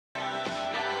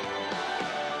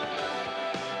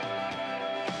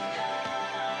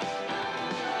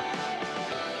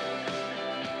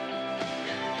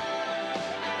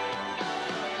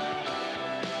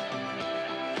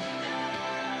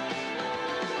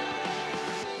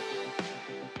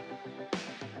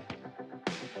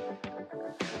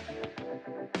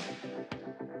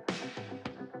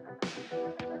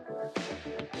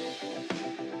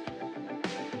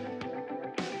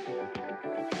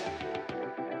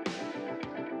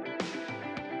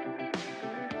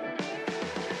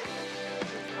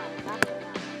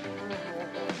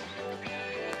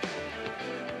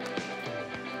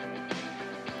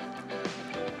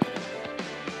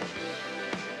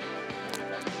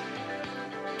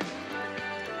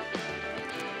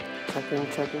Checking,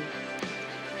 checking.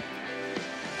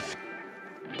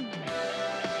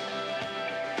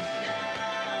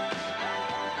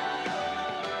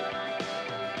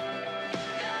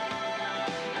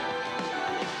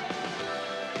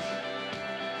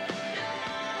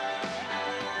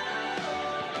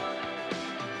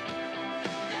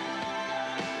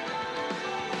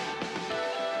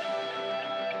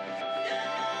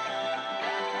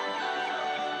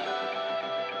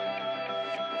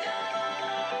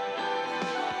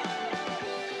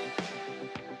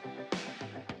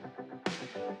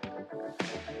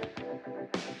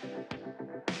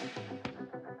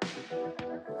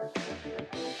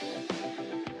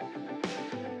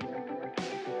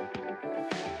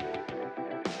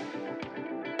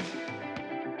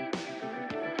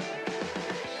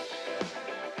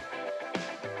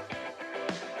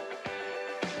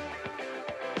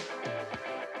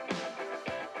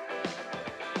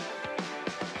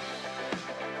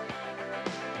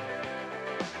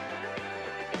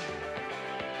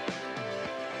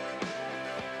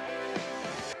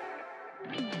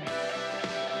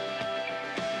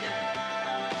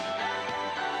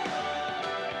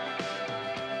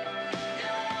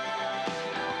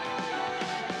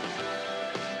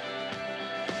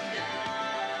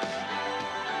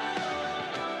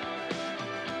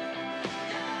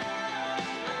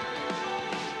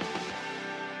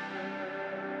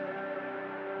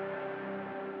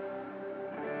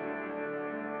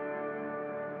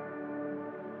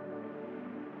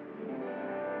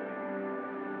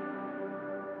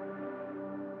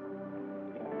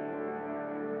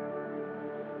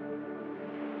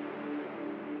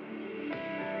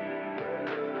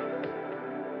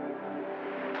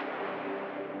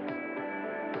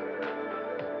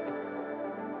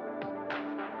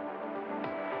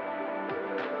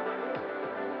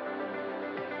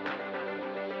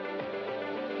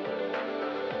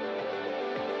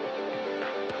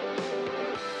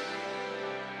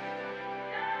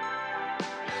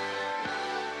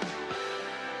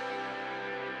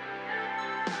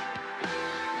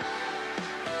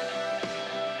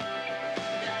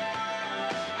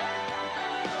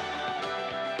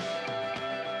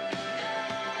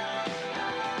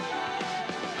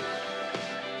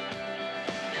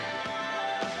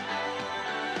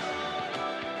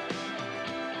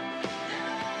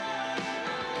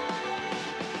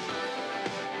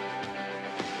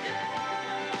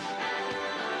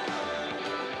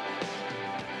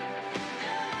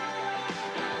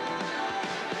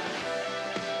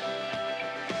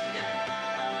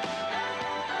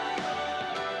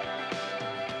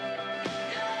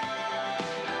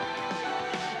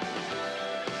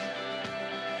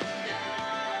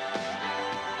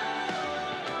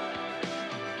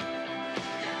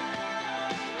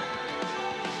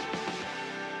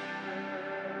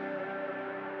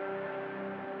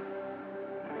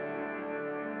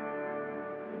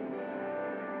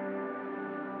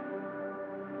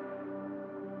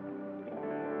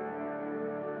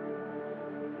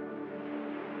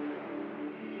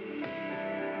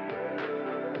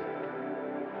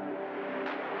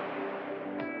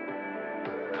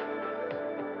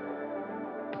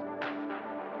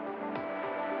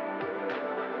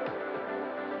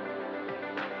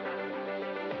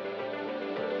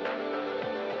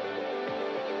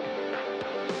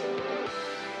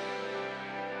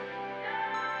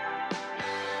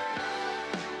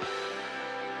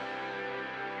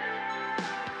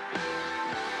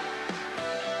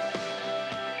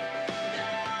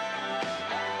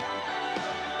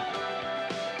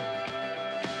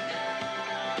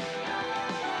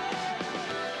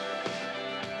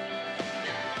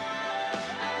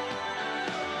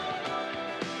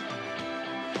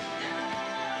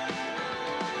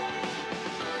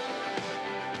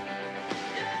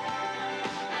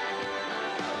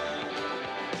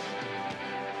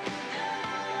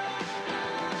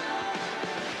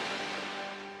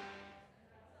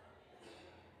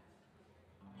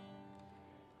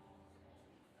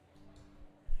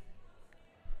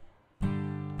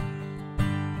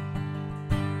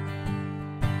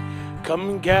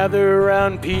 Come gather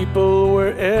around people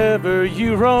wherever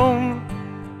you roam,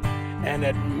 and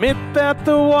admit that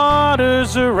the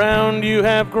waters around you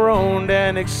have groaned,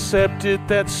 and accept it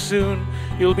that soon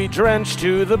you'll be drenched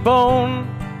to the bone.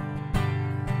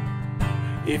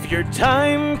 If your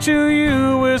time to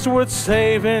you is worth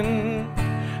saving,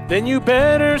 then you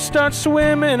better start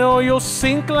swimming or you'll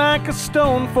sink like a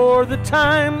stone, for the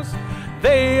times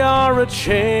they are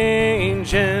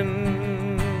a-changin'.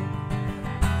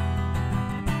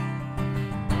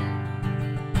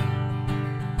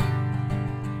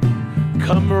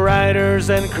 Come writers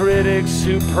and critics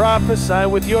who prophesy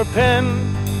with your pen,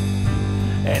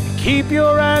 And keep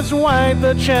your eyes wide,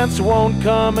 the chance won't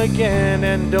come again.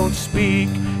 And don't speak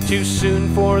too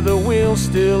soon, for the wheel's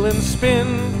still in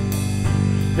spin.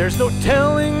 There's no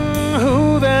telling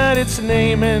who that it's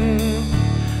naming,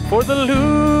 for the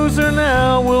loser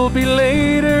now will be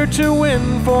later to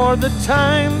win, for the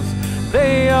times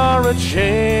they are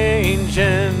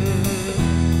a-changin'.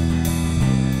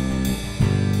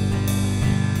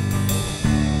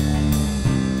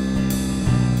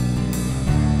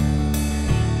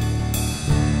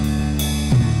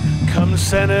 Come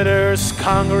senators,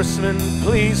 congressmen,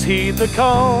 please heed the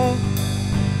call.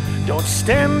 Don't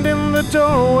stand in the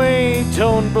doorway,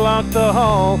 don't block the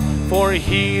hall, for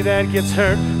he that gets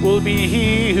hurt will be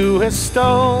he who has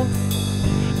stalled.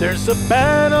 There's a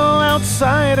battle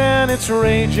outside and it's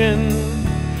raging.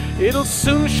 It'll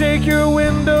soon shake your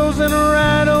windows and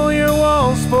rattle your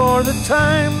walls, for the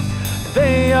times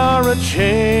they are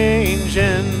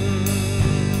a-changin'.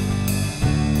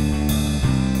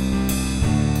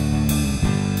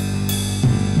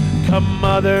 Come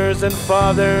mothers and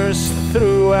fathers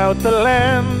throughout the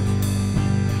land,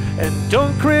 and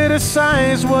don't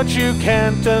criticize what you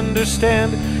can't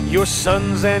understand. Your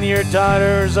sons and your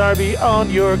daughters are beyond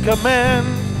your command.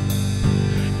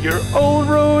 Your old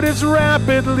road is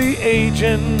rapidly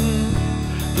aging.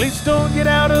 Please don't get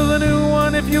out of the new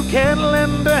one if you can't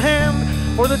lend a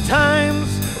hand, for the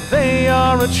times they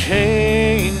are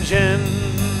a-changin'.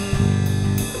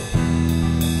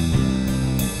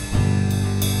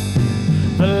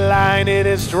 The line it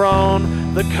is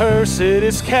drawn, the curse it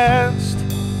is cast.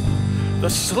 The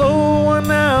slow one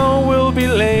now will be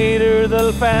later,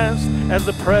 the fast as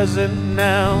the present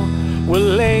now will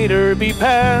later be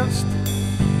past.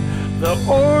 The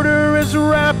order is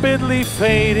rapidly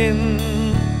fading.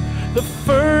 The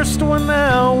first one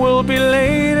now will be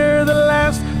later, the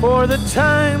last, for the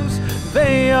times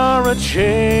they are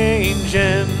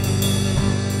a-changin'.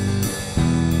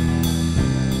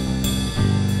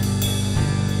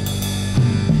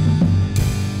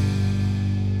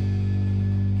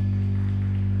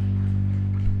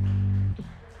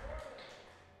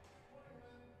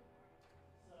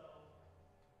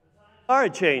 Are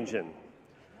changing.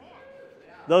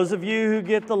 Those of you who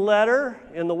get the letter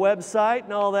and the website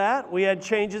and all that, we had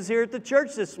changes here at the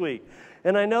church this week.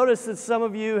 And I noticed that some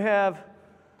of you have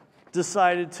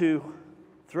decided to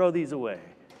throw these away.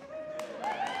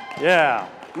 Yeah.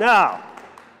 Now,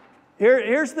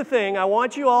 here's the thing. I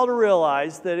want you all to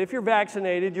realize that if you're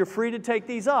vaccinated, you're free to take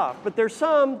these off. But there's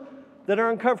some that are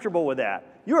uncomfortable with that.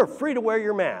 You are free to wear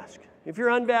your mask. If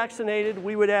you're unvaccinated,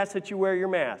 we would ask that you wear your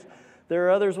mask. There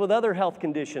are others with other health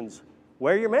conditions.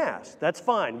 Wear your mask. That's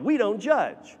fine. We don't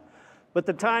judge. But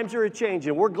the times are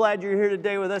a-changing. We're glad you're here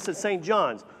today with us at St.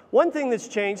 John's. One thing that's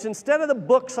changed, instead of the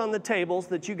books on the tables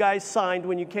that you guys signed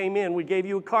when you came in, we gave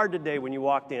you a card today when you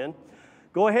walked in.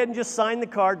 Go ahead and just sign the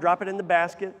card, drop it in the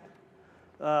basket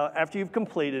after you've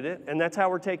completed it, and that's how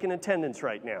we're taking attendance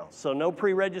right now. So no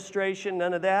pre-registration,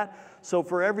 none of that. So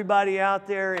for everybody out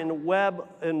there in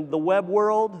the web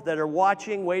world that are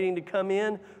watching, waiting to come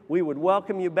in, we would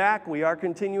welcome you back. We are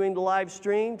continuing to live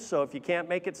stream, so if you can't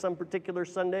make it some particular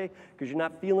Sunday because you're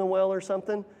not feeling well or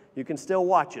something, you can still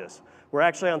watch us. We're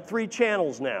actually on 3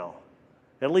 channels now,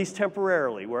 at least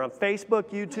temporarily. We're on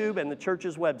Facebook, YouTube, and the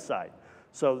church's website.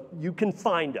 So you can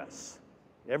find us.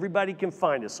 Everybody can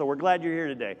find us, so we're glad you're here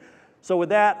today. So with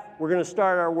that, we're going to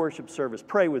start our worship service.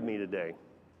 Pray with me today.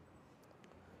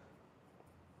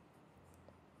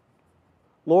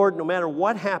 Lord, no matter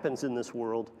what happens in this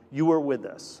world, you are with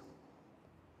us.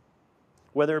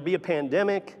 Whether it be a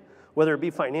pandemic, whether it be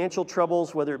financial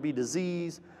troubles, whether it be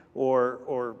disease,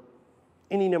 or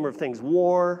any number of things,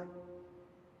 war,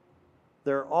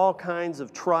 there are all kinds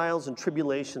of trials and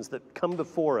tribulations that come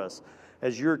before us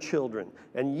as your children.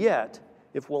 And yet,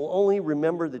 if we'll only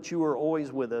remember that you are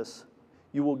always with us,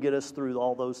 you will get us through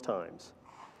all those times.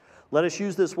 Let us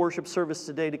use this worship service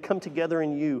today to come together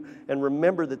in you and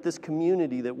remember that this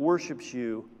community that worships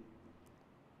you,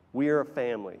 we are a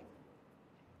family.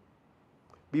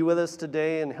 Be with us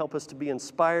today and help us to be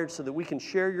inspired so that we can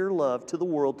share your love to the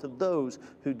world, to those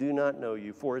who do not know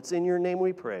you. For it's in your name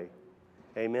we pray.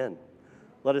 Amen.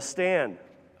 Let us stand.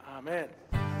 Amen.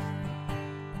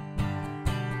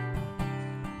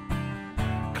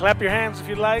 Clap your hands if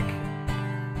you'd like.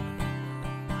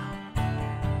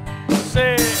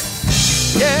 Say,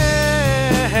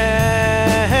 yeah,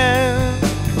 yeah,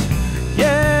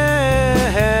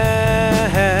 yeah,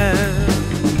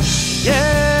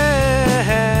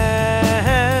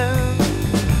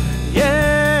 yeah.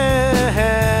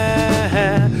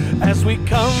 As we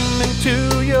come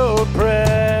into your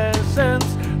presence,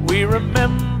 we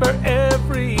remember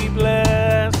every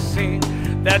blessing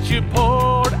that you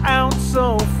poured out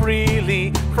so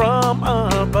freely from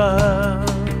above.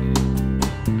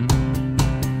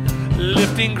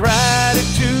 Lifting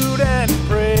gratitude and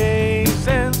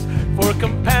praises for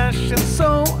compassion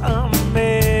so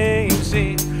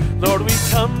amazing. Lord, we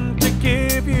come to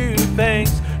give you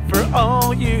thanks for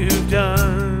all you've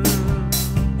done.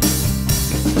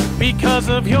 Because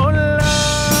of your love,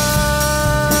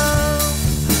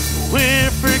 we're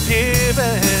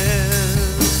forgiven.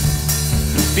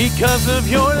 Because of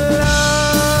your love,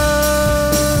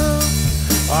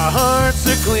 our hearts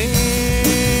are clean.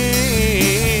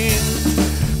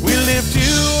 We lift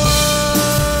you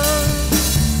up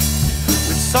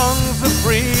with songs of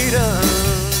freedom.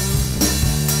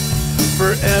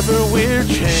 Forever we're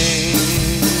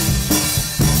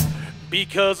changed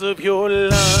because of your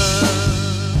love.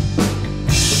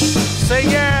 Say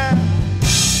yeah,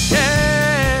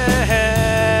 yeah, yeah.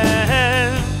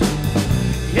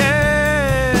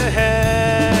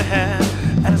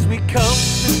 As we come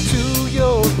into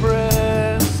your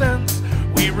presence,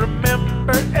 we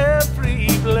remember every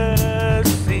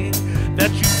blessing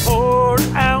that you poured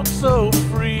out so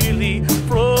freely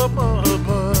from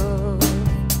above.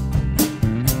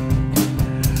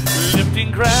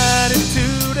 Lifting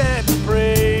gratitude and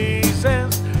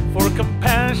praises for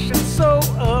compassion so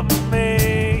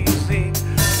amazing.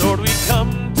 Lord, we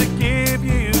come to give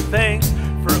you thanks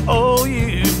for all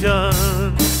you've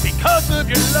done. Because of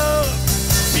your love,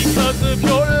 because of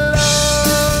your love,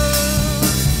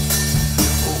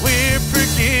 we're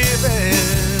forgiven.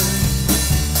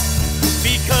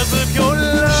 Because of your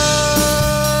love,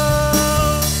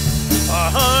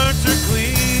 our hearts are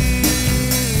clean.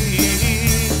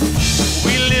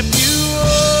 We lift you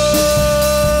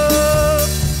up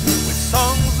with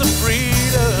songs of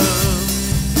freedom.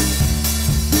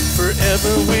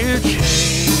 Forever we're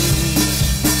changed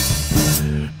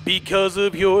because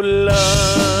of your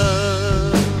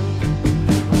love.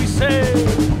 We say,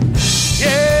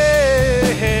 yeah,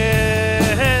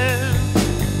 yeah,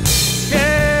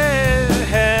 yeah,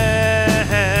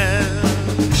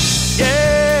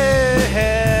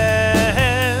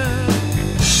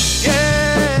 yeah.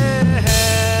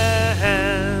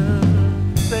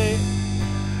 Say,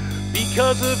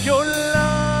 because of your love,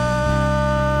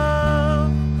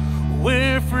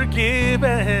 we're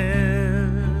forgiven.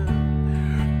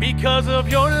 Because of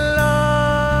your love,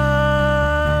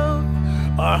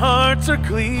 our hearts are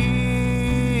clean.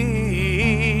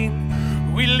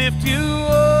 We lift you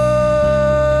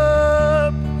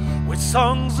up with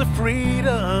songs of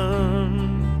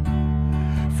freedom.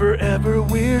 Forever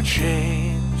we're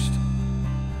changed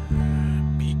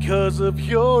because of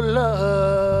your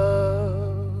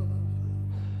love.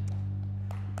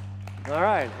 All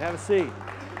right, have a seat.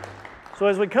 So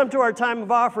as we come to our time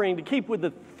of offering, to keep with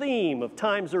the theme of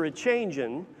times are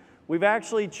a-changin', we've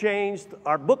actually changed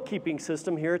our bookkeeping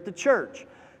system here at the church.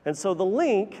 And so the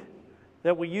link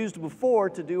that we used before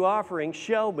to do offerings,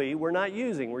 Shelby, we're not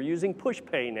using. We're using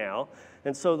PushPay now.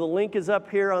 And so the link is up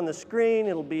here on the screen.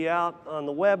 It'll be out on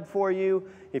the web for you.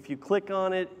 If you click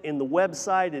on it in the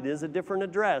website, it is a different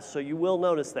address, so you will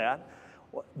notice that.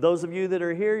 Those of you that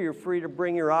are here, you're free to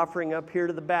bring your offering up here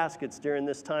to the baskets during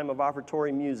this time of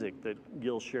offertory music that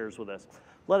Gil shares with us.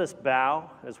 Let us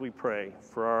bow as we pray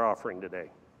for our offering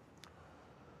today.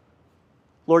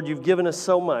 Lord, you've given us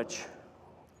so much,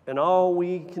 and all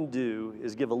we can do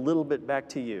is give a little bit back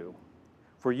to you,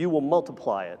 for you will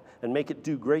multiply it and make it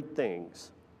do great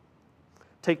things.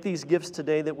 Take these gifts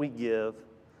today that we give,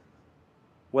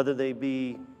 whether they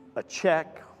be a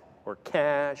check or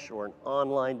cash or an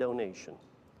online donation,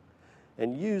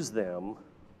 and use them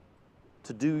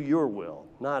to do your will,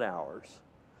 not ours,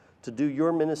 to do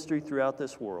your ministry throughout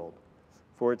this world.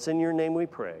 For it's in your name we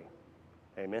pray.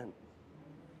 Amen.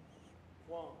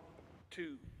 1,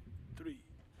 2, 3.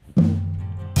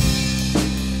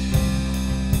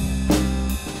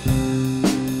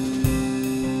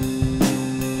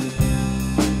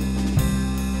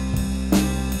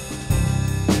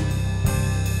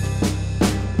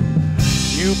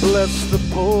 You bless the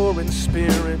poor in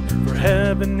spirit, for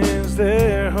heaven is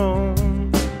their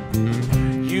home.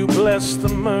 You bless the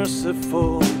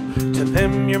merciful, to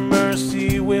them your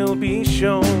mercy will be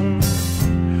shown.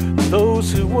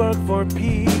 Those who work for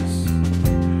peace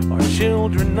are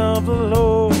children of the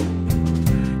Lord.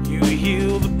 You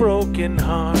heal the broken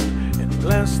heart and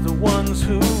bless the ones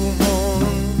who mourn.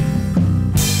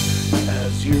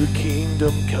 As your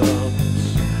kingdom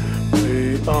comes,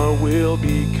 may our will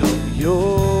become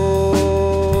yours.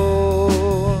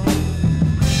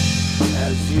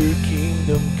 As your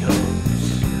kingdom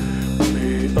comes,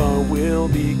 may our will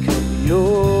become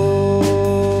yours.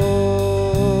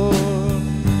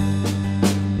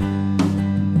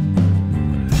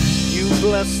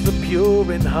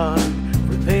 pure in heart,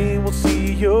 for they will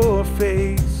see your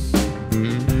face.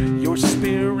 Your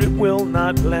spirit will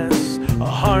not bless a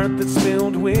heart that's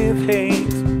filled with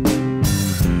hate.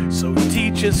 So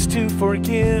teach us to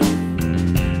forgive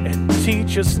and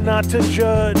teach us not to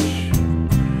judge.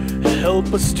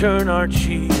 Help us turn our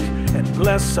cheek and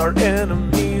bless our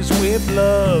enemies with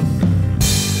love.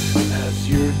 As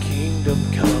your kingdom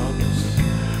comes,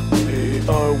 may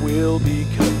our will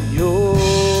become yours.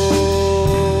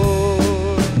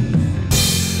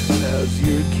 As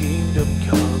your kingdom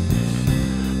comes,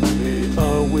 may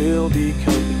our will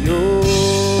become yours.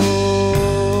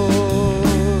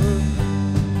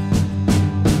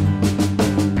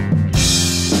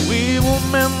 We will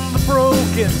mend the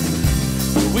broken,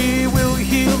 we will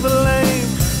heal the lame.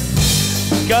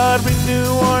 God,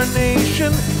 renew our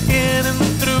nation in and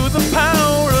through the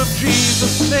power of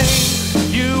Jesus' name.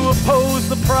 You oppose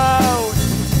the proud,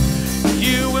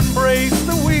 you embrace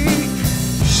the weak,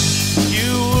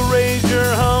 you will raise your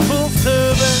humble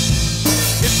servant.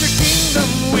 It's your kingdom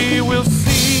we will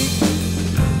see.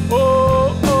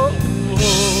 Oh, oh,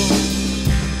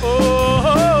 oh, oh,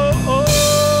 oh,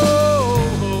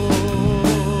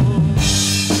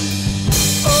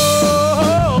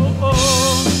 oh.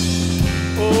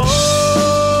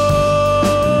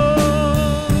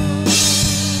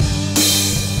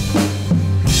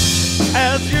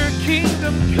 As your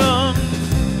kingdom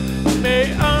comes,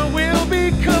 may our will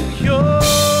become yours.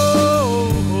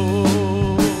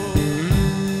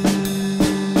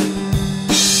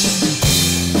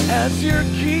 As your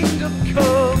kingdom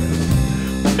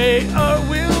comes, may our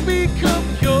will become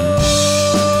yours.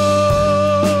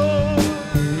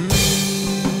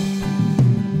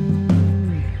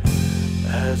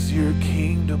 As your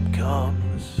kingdom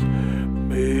comes,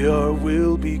 may our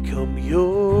will become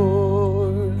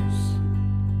yours.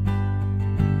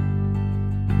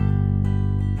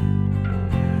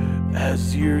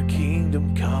 As your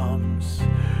kingdom comes,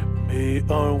 may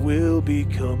our will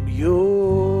become yours.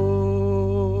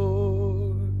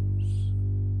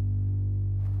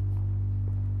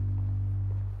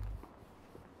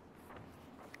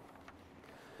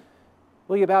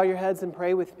 Will you bow your heads and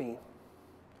pray with me?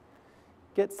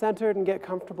 Get centered and get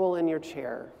comfortable in your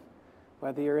chair,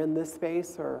 whether you're in this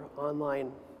space or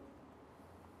online.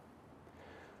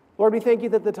 Lord, we thank you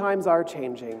that the times are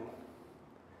changing.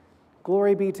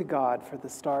 Glory be to God for the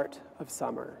start of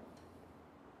summer,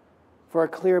 for our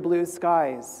clear blue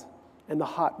skies and the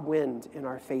hot wind in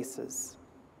our faces,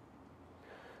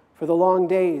 for the long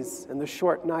days and the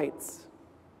short nights,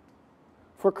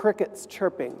 for crickets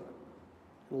chirping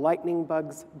and lightning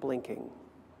bugs blinking,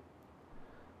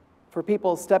 for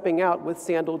people stepping out with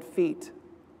sandaled feet,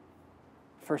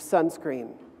 for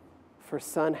sunscreen, for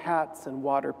sun hats and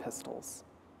water pistols.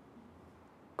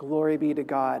 Glory be to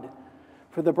God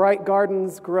for the bright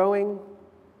gardens growing,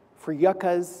 for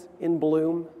yuccas in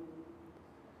bloom,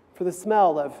 for the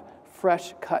smell of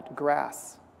fresh cut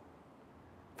grass,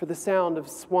 for the sound of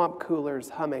swamp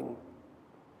coolers humming,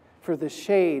 for the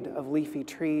shade of leafy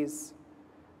trees,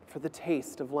 for the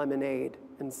taste of lemonade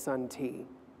and sun tea.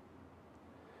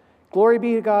 Glory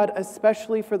be to God,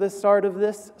 especially for the start of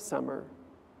this summer,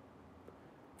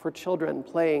 for children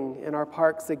playing in our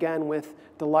parks again with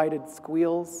delighted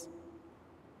squeals,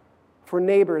 for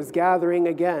neighbors gathering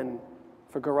again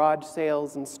for garage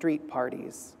sales and street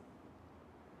parties,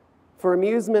 for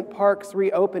amusement parks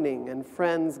reopening and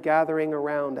friends gathering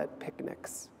around at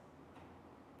picnics.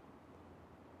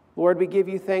 Lord, we give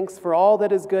you thanks for all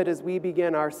that is good as we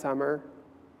begin our summer.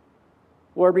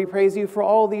 Lord, we praise you for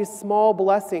all these small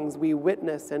blessings we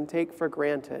witness and take for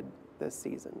granted this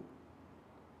season.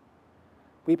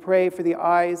 We pray for the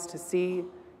eyes to see,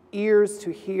 ears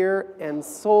to hear, and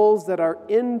souls that are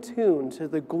in tune to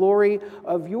the glory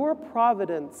of your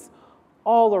providence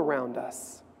all around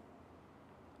us.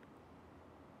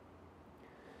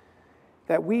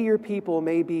 That we, your people,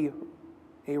 may be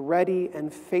a ready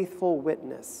and faithful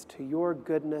witness to your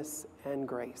goodness and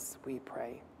grace, we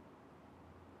pray.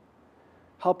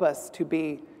 Help us to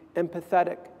be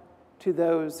empathetic to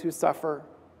those who suffer,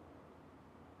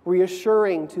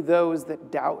 reassuring to those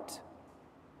that doubt,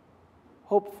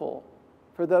 hopeful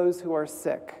for those who are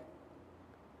sick,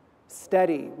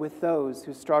 steady with those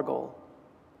who struggle,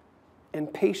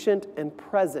 and patient and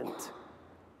present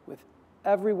with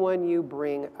everyone you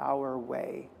bring our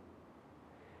way,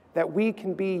 that we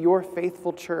can be your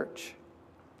faithful church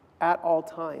at all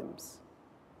times,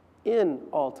 in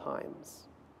all times,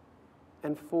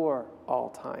 and for all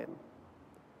time,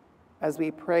 as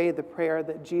we pray the prayer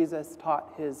that Jesus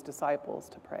taught his disciples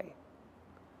to pray.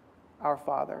 Our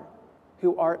Father,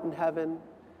 who art in heaven,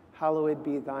 hallowed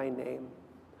be thy name.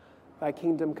 Thy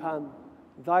kingdom come,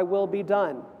 thy will be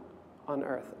done on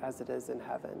earth as it is in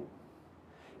heaven.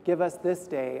 Give us this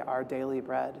day our daily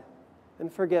bread,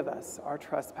 and forgive us our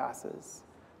trespasses,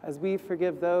 as we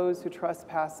forgive those who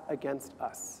trespass against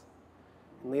us.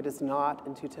 And lead us not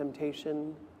into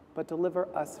temptation, but deliver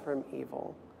us from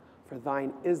evil. For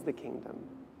thine is the kingdom,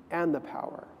 and the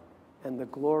power, and the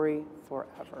glory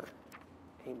forever.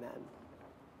 Amen.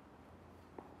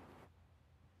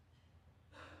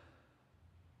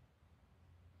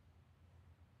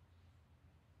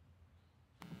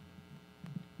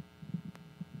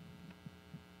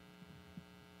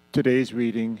 Today's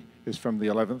reading is from the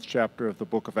 11th chapter of the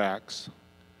book of Acts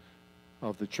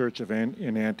of the church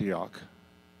in Antioch.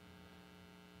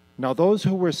 Now those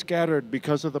who were scattered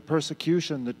because of the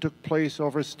persecution that took place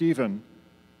over Stephen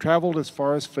traveled as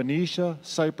far as Phoenicia,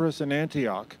 Cyprus, and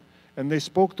Antioch, and they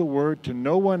spoke the word to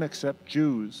no one except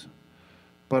Jews.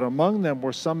 But among them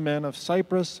were some men of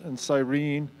Cyprus and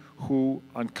Cyrene who,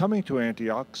 on coming to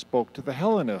Antioch, spoke to the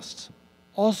Hellenists,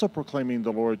 also proclaiming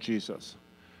the Lord Jesus.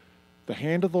 The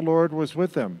hand of the Lord was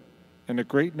with them, and a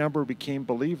great number became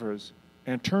believers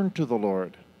and turned to the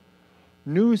Lord.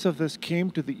 News of this came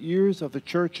to the ears of the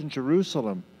church in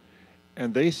Jerusalem,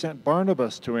 and they sent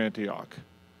Barnabas to Antioch.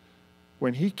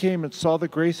 When he came and saw the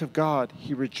grace of God,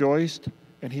 he rejoiced,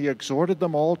 and he exhorted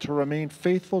them all to remain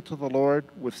faithful to the Lord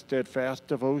with steadfast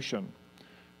devotion.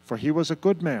 For he was a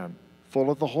good man, full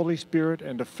of the Holy Spirit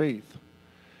and of faith.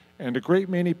 And a great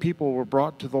many people were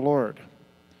brought to the Lord.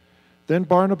 Then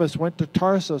Barnabas went to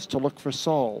Tarsus to look for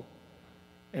Saul,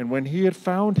 and when he had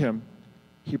found him,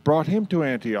 he brought him to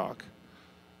Antioch.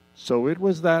 So it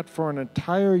was that for an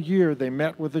entire year they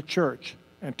met with the church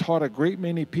and taught a great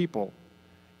many people.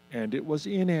 And it was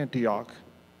in Antioch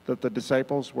that the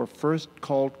disciples were first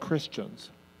called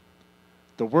Christians.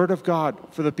 The word of God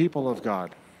for the people of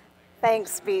God.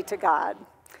 Thanks be to God.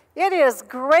 It is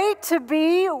great to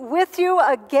be with you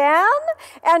again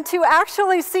and to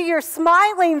actually see your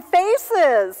smiling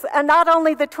faces and not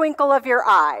only the twinkle of your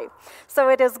eye. So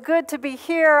it is good to be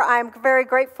here. I'm very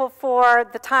grateful for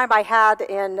the time I had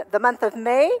in the month of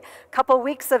May, a couple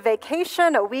weeks of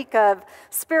vacation, a week of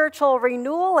spiritual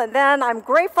renewal, and then I'm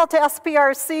grateful to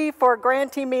SPRC for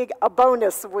granting me a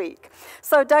bonus week.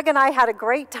 So Doug and I had a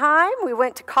great time. We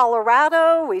went to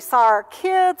Colorado. We saw our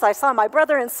kids. I saw my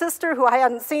brother and sister who I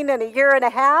hadn't seen in a year and a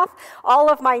half, all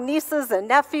of my nieces and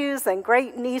nephews and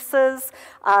great nieces.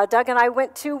 Doug and I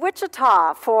went to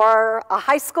Wichita for a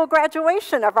high school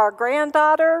graduation of our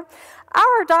granddaughter.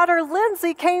 Our daughter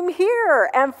Lindsay came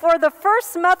here, and for the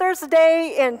first Mother's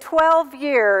Day in 12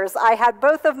 years, I had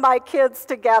both of my kids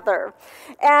together.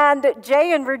 And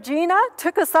Jay and Regina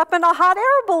took us up in a hot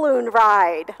air balloon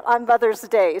ride on Mother's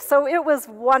Day. So it was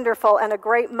wonderful and a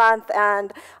great month,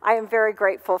 and I am very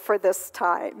grateful for this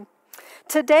time.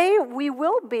 Today, we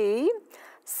will be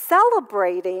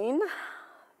celebrating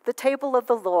the table of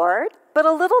the Lord, but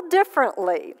a little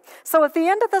differently. So at the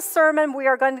end of the sermon, we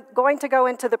are going to go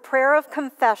into the prayer of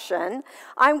confession.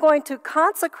 I'm going to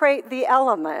consecrate the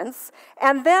elements,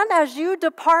 and then as you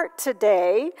depart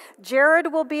today,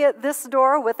 Jared will be at this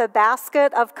door with a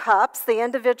basket of cups, the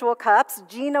individual cups.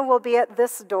 Gina will be at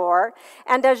this door,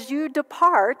 and as you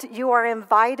depart, you are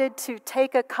invited to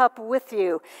take a cup with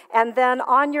you, and then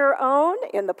on your own,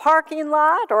 in the parking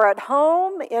lot or at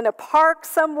home, in a park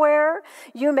somewhere,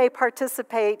 you may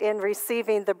participate in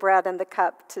receiving the bread and the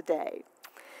cup today.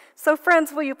 So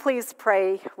friends, will you please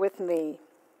pray with me?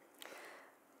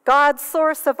 God,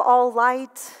 source of all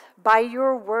light, by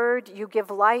your word you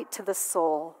give light to the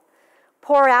soul.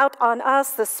 Pour out on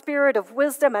us the spirit of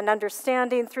wisdom and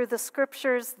understanding through the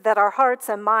scriptures, that our hearts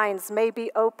and minds may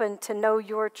be open to know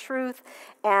your truth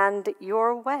and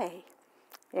your way.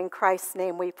 In Christ's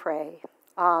name we pray.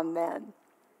 Amen.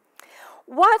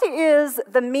 What is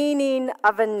the meaning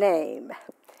of a name?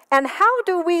 And how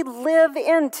do we live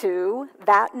into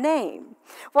that name?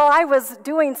 Well, I was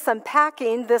doing some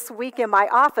packing this week in my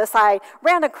office. I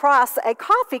ran across a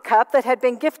coffee cup that had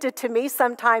been gifted to me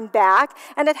some time back,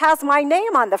 and it has my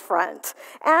name on the front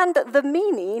and the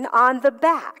meaning on the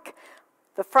back.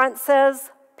 The front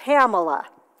says Pamela.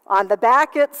 On the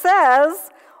back it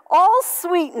says, all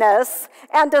sweetness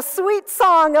and a sweet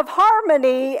song of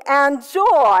harmony and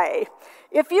joy.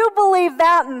 If you believe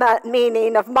that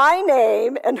meaning of my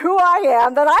name and who I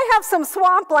am, then I have some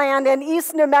swampland in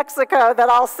East New Mexico that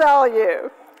I'll sell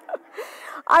you.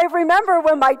 I remember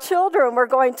when my children were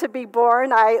going to be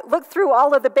born, I looked through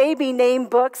all of the baby name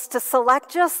books to select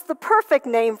just the perfect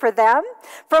name for them.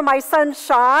 For my son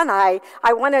Sean, I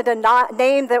wanted a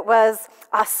name that was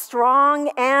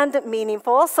strong and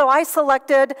meaningful, so I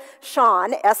selected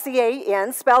Sean,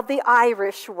 S-E-A-N, spelled the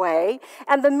Irish way,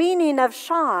 and the meaning of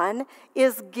Sean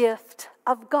is gift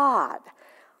of God.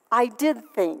 I did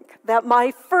think that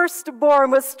my firstborn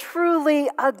was truly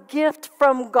a gift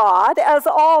from God, as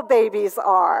all babies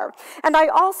are. And I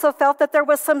also felt that there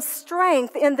was some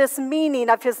strength in this meaning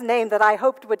of his name that I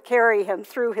hoped would carry him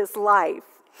through his life.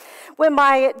 When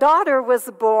my daughter was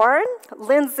born,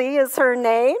 Lindsay is her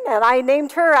name, and I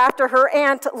named her after her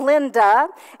aunt Linda,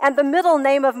 and the middle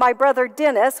name of my brother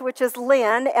Dennis, which is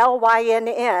Lynn,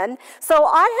 L-Y-N-N. So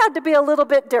I had to be a little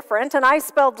bit different, and I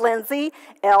spelled Lindsay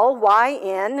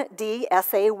L-Y-N-D-S-A-Y.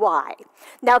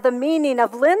 Now the meaning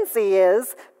of Lindsay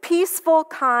is peaceful,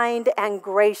 kind, and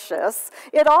gracious.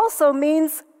 It also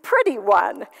means pretty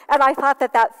one, and I thought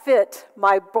that that fit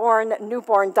my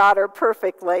newborn daughter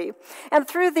perfectly. And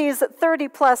through these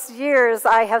 30-plus years,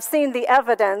 I have seen the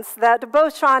evidence that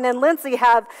both Sean and Lindsay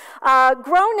have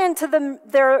grown into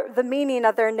the meaning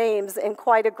of their names in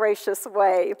quite a gracious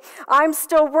way. I'm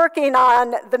still working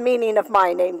on the meaning of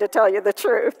my name, to tell you the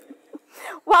truth.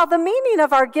 While the meaning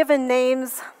of our given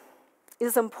names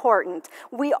is important,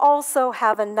 we also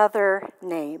have another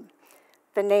name,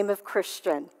 the name of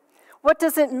Christian. What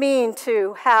does it mean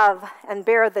to have and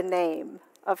bear the name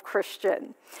of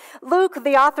Christian? Luke,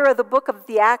 the author of the book of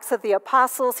the Acts of the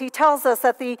Apostles, he tells us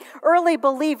that the early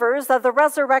believers of the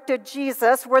resurrected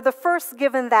Jesus were the first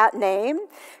given that name,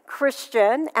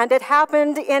 Christian, and it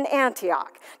happened in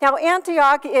Antioch. Now,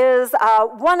 Antioch is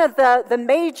one of the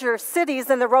major cities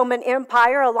in the Roman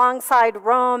Empire alongside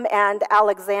Rome and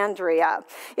Alexandria.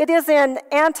 It is in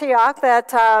Antioch that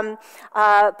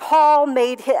Paul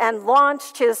made and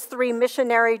launched his 3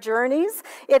 missionary journeys.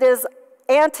 It is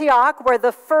Antioch, where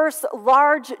the first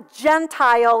large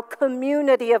Gentile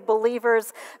community of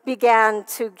believers began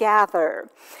to gather.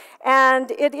 And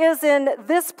it is in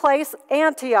this place,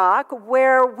 Antioch,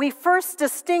 where we first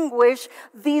distinguish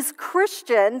these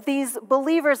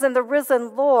believers in the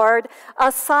risen Lord,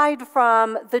 aside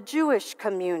from the Jewish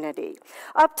community.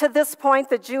 Up to this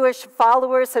point, the Jewish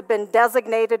followers have been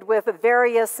designated with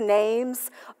various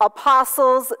names: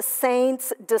 apostles,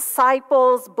 saints,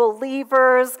 disciples,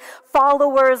 believers,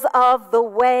 followers of the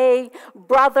way,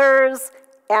 brothers,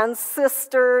 and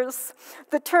sisters.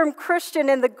 The term Christian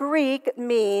in the Greek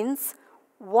means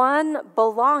one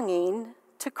belonging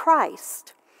to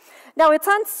Christ. Now, it's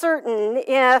uncertain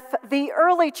if the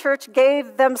early church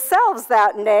gave themselves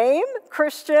that name,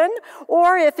 Christian,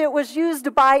 or if it was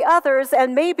used by others,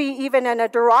 and maybe even in a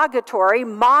derogatory,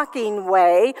 mocking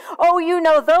way. Oh, you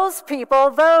know those people,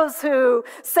 those who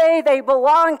say they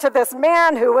belong to this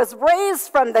man who was raised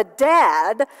from the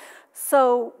dead.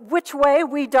 So which way,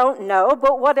 we don't know,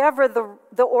 but whatever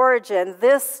the origin,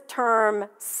 this term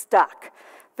stuck.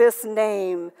 This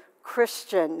name,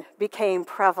 Christian, became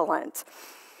prevalent.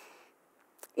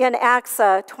 In Acts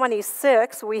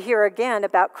 26, we hear again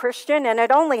about Christian, and it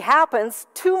only happens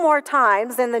 2 more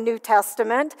times in the New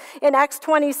Testament. In Acts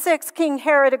 26, King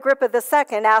Herod Agrippa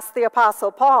II asked the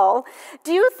Apostle Paul,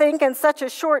 "Do you think in such a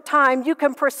short time you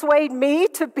can persuade me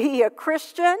to be a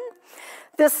Christian?"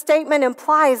 This statement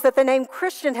implies that the name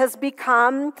Christian has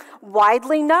become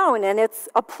widely known, and it's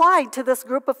applied to this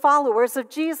group of followers of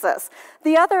Jesus.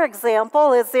 The other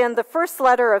example is in the first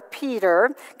letter of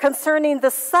Peter concerning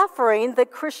the suffering that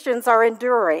Christians are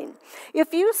enduring.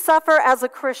 If you suffer as a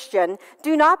Christian,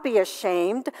 do not be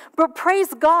ashamed, but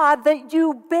praise God that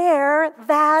you bear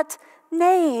that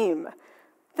name,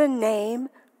 the name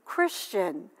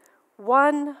Christian,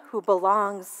 one who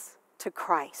belongs to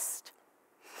Christ.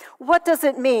 What does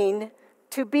it mean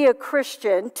to be a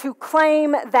Christian, to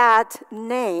claim that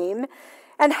name?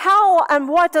 And how and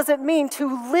what does it mean to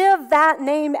live that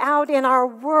name out in our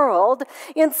world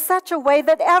in such a way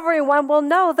that everyone will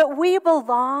know that we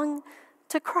belong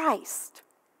to Christ?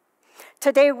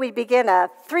 Today we begin a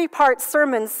 3-part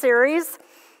sermon series.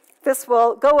 This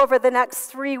will go over the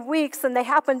next 3 weeks, and they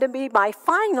happen to be my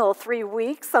final 3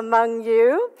 weeks among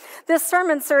you. This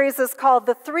sermon series is called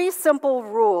The 3 Simple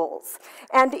Rules.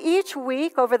 And each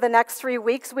week, over the next 3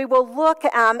 weeks, we will look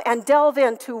and delve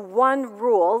into one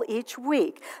rule each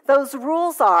week. Those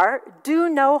rules are: do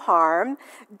no harm,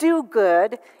 do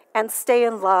good, and stay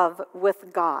in love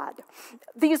with God.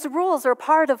 These rules are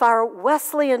part of our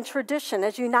Wesleyan tradition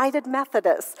as United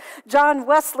Methodists. John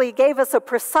Wesley gave us a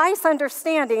precise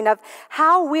understanding of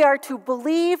how we are to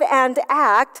believe and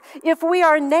act if we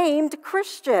are named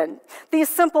Christian. These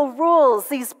simple rules,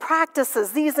 these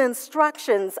practices, these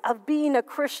instructions of being a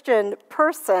Christian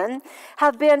person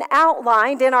have been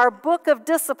outlined in our Book of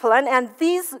Discipline, and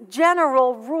these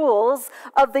general rules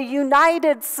of the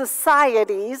United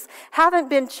Societies haven't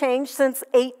been changed since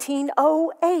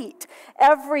 1808.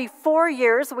 Every 4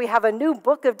 years, we have a new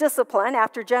Book of Discipline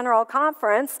after General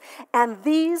Conference, and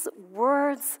these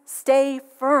words stay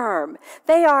firm.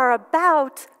 They are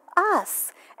about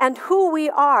us and who we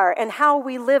are and how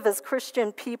we live as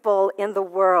Christian people in the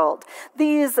world.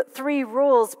 These 3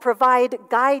 rules provide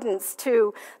guidance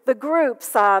to the groups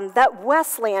that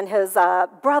Wesley and his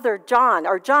brother John,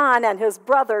 or John and his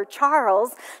brother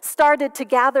Charles, started to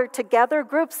gather together,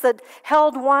 groups that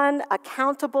held one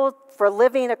accountable for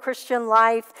living a Christian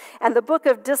life. And the Book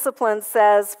of Discipline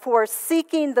says, for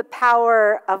seeking the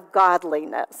power of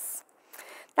godliness.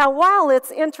 Now, while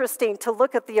it's interesting to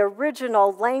look at the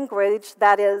original language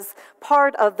that is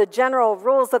part of the general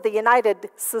rules of the United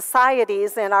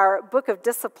Societies in our Book of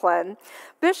Discipline,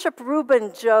 Bishop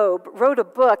Reuben Job wrote a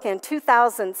book in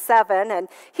 2007, and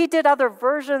he did other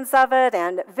versions of it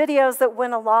and videos that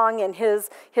went along in his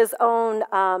own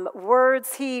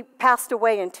words. He passed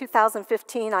away in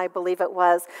 2015, I believe it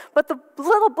was. But the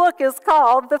little book is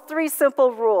called The 3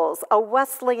 Simple Rules, A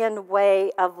Wesleyan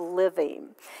Way of Living.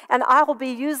 And I'll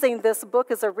be using this book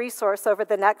as a resource over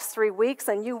the next 3 weeks,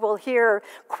 and you will hear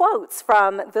quotes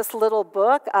from this little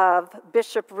book of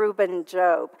Bishop Reuben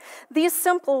Job. These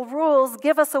simple rules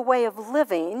give us a way of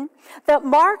living that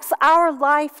marks our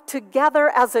life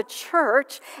together as a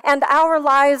church and our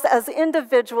lives as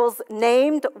individuals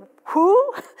named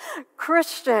who?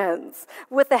 Christians.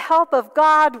 With the help of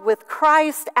God, with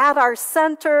Christ at our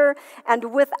center,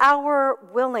 and with our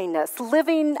willingness.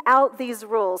 Living out these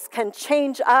rules can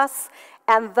change us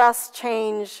and thus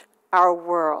change our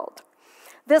world.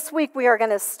 This week we are going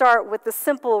to start with the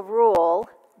simple rule,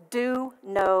 do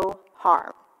no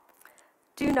harm.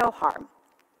 Do no harm.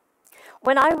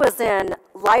 When I was in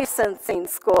licensing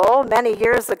school many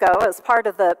years ago as part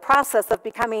of the process of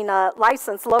becoming a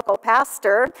licensed local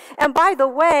pastor, and by the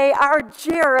way, our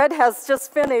Jared has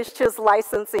just finished his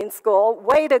licensing school.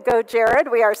 Way to go,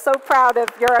 Jared. We are so proud of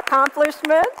your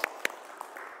accomplishment.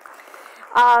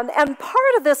 And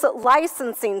part of this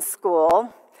licensing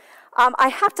school, I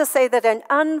have to say that an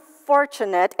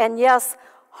unfortunate and yes,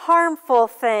 harmful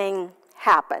thing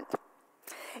happened.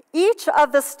 Each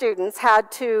of the students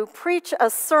had to preach a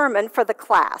sermon for the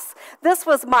class. This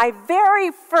was my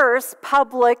very first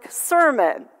public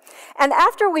sermon. And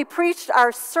after we preached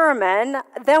our sermon,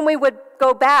 then we would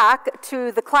go back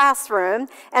to the classroom,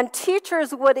 and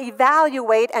teachers would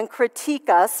evaluate and critique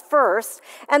us first,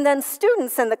 and then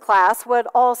students in the class would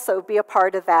also be a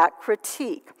part of that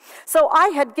critique. So I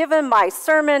had given my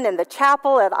sermon in the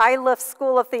chapel at Iliff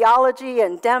School of Theology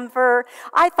in Denver.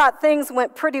 I thought things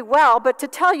went pretty well, but to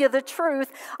tell you the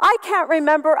truth, I can't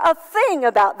remember a thing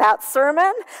about that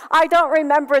sermon. I don't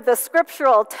remember the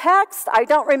scriptural text. I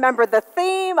don't remember the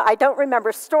theme. I don't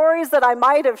remember stories that I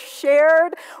might have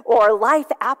shared or life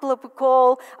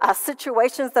applicable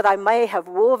situations that I may have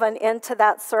woven into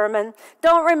that sermon.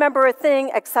 Don't remember a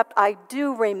thing, except I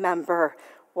do remember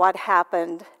what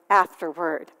happened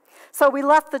afterward. So we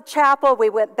left the chapel, we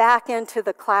went back into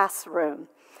the classroom,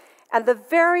 and the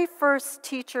very first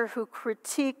teacher who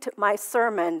critiqued my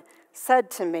sermon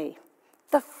said to me,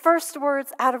 the first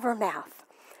words out of her mouth,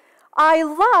 "I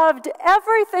loved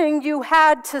everything you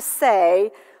had to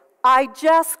say, I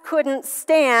just couldn't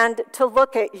stand to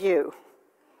look at you."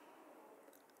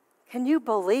 Can you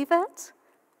believe it?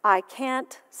 I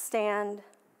can't stand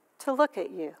to look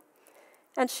at you.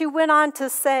 And she went on to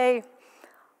say,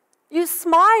 you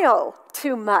smile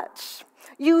too much.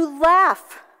 You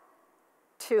laugh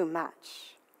too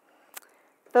much.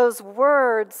 Those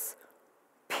words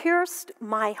pierced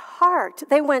my heart.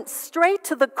 They went straight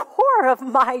to the core of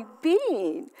my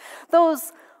being.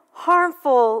 Those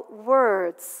harmful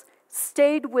words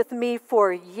stayed with me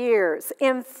for years.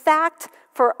 In fact,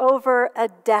 for over a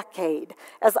decade,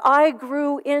 as I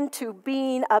grew into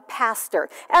being a pastor.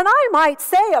 And I might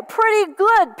say a pretty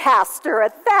good pastor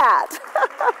at that.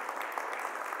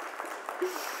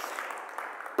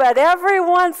 But every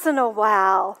once in a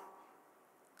while,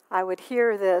 I would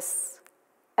hear this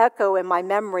echo in my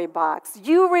memory box.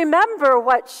 You remember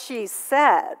what she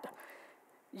said.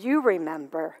 You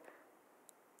remember.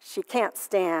 She can't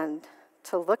stand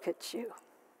to look at you.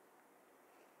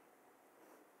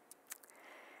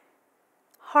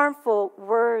 Harmful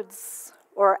words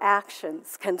or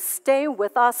actions can stay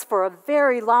with us for a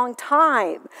very long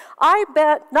time. I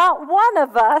bet not one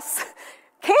of us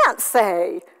can't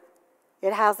say,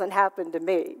 it hasn't happened to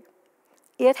me.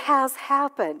 It has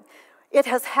happened. It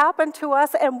has happened to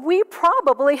us, and we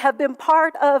probably have been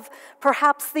part of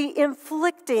perhaps the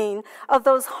inflicting of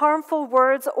those harmful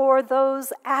words or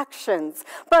those actions.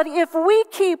 But if we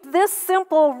keep this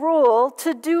simple rule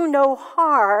to do no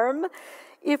harm,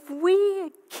 if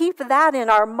we keep that in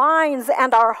our minds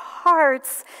and our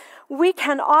hearts, we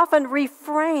can often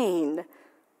refrain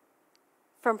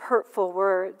from hurtful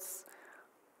words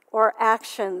or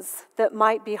actions that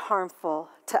might be harmful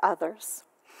to others.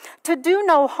 To do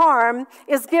no harm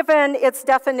is given its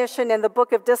definition in the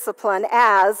Book of Discipline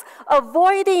as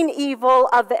avoiding evil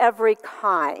of every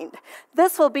kind.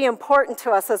 This will be important to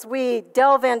us as we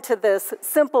delve into this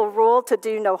simple rule to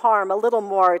do no harm a little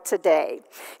more today.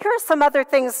 Here are some other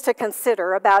things to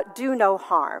consider about do no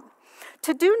harm.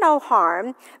 To do no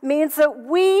harm means that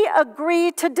we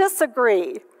agree to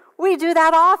disagree. We do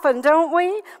that often, don't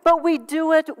we? But we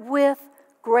do it with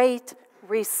great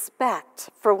respect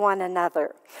for one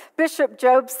another. Bishop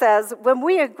Job says, when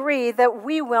we agree that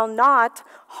we will not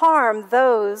harm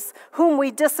those whom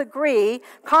we disagree,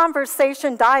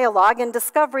 conversation, dialogue, and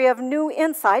discovery of new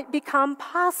insight become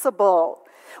possible.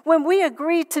 When we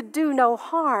agree to do no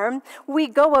harm, we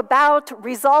go about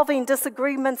resolving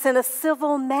disagreements in a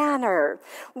civil manner.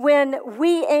 When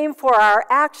we aim for our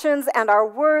actions and our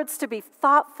words to be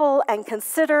thoughtful and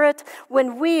considerate,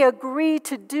 when we agree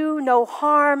to do no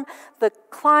harm, the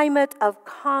climate of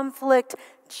conflict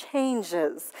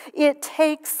changes. It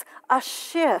takes a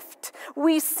shift.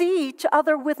 We see each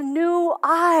other with new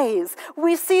eyes.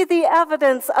 We see the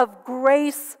evidence of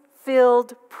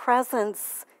grace-filled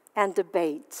presence and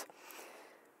debate.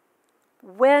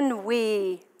 When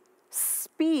we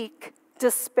speak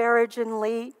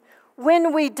disparagingly,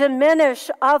 when we diminish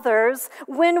others,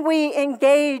 when we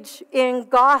engage in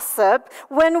gossip,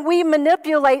 when we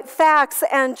manipulate facts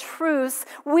and truths,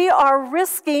 we are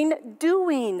risking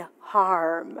doing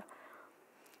harm.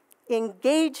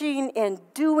 Engaging in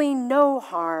doing no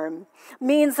harm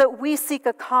means that we seek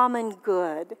a common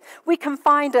good. We can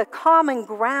find a common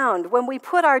ground when we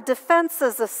put our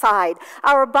defenses aside,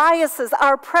 our biases,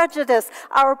 our prejudice,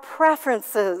 our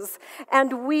preferences,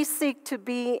 and we seek to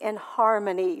be in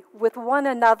harmony with one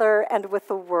another and with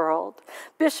the world.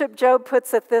 Bishop Job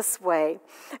puts it this way: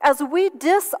 as we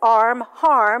disarm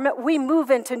harm, we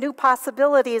move into new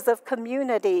possibilities of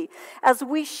community. As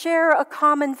we share a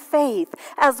common faith,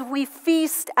 as we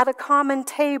feast at a common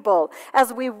table,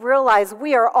 as we realize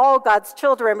we are all God's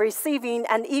children receiving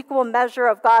an equal measure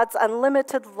of God's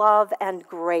unlimited love and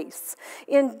grace.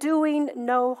 In doing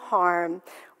no harm,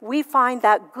 we find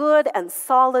that good and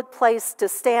solid place to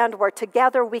stand where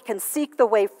together we can seek the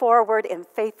way forward in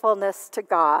faithfulness to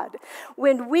God.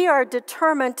 When we are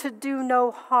determined to do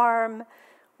no harm,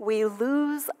 we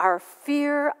lose our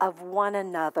fear of one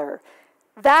another.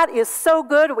 That is so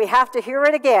good, we have to hear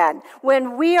it again.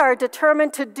 When we are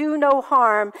determined to do no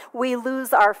harm, we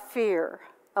lose our fear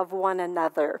of one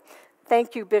another.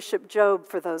 Thank you, Bishop Job,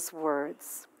 for those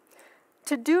words.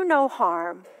 To do no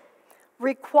harm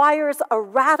requires a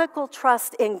radical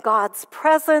trust in God's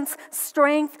presence,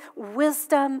 strength,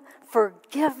 wisdom,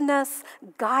 forgiveness,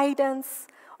 guidance,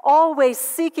 always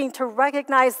seeking to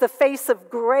recognize the face of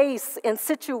grace in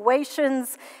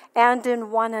situations and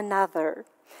in one another.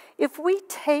 If we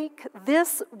take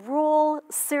this rule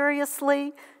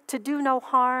seriously, to do no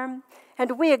harm,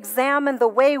 and we examine the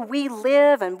way we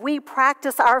live and we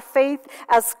practice our faith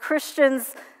as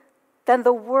Christians, then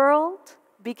the world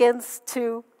begins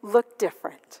to look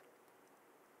different.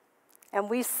 And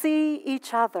we see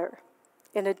each other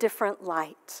in a different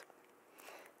light.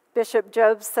 Bishop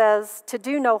Job says, to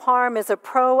do no harm is a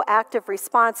proactive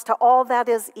response to all that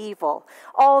is evil,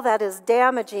 all that is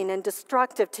damaging and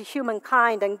destructive to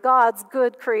humankind and God's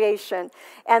good creation,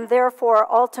 and therefore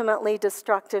ultimately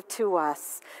destructive to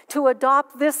us. To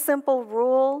adopt this simple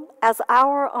rule as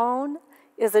our own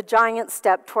is a giant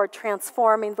step toward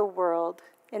transforming the world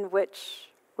in which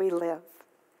we live.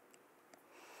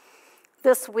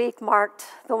 This week marked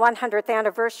the 100th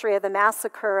anniversary of the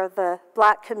massacre of the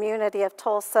Black community of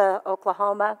Tulsa,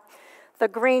 Oklahoma. The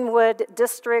Greenwood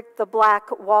District, the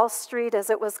Black Wall Street, as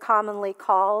it was commonly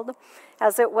called,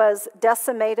 as it was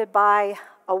decimated by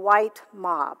a white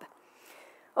mob.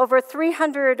 Over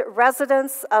 300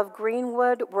 residents of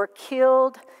Greenwood were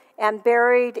killed and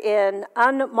buried in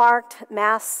unmarked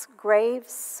mass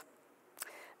graves.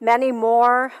 Many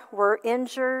more were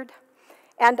injured,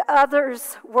 and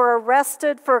others were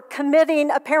arrested for committing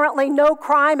apparently no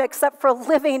crime except for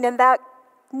living in that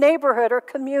neighborhood or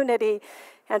community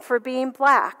and for being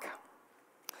black.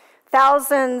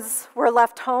 Thousands were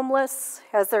left homeless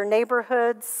as their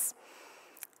neighborhoods,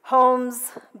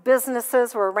 homes,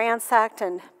 businesses were ransacked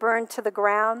and burned to the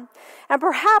ground. And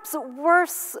perhaps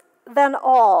worse than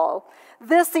all,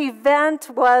 this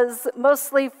event was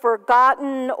mostly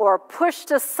forgotten or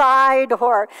pushed aside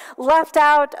or left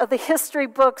out of the history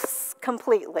books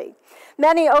completely.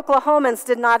 Many Oklahomans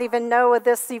did not even know of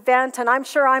this event, and I'm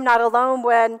sure I'm not alone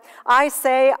when I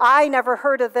say I never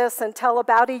heard of this until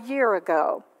about a year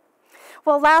ago.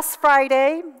 Well, last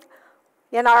Friday,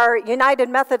 in our United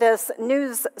Methodist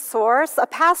news source, a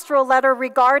pastoral letter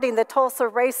regarding the Tulsa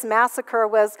Race Massacre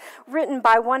was written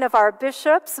by one of our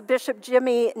bishops, Bishop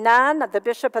Jimmy Nunn, the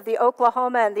bishop of the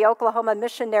Oklahoma and the Oklahoma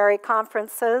Missionary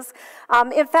Conferences.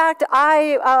 In fact,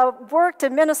 I worked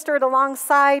and ministered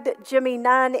alongside Jimmy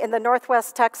Nunn in the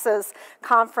Northwest Texas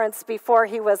Conference before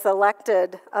he was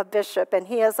elected a bishop, and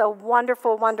he is a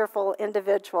wonderful, wonderful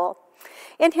individual.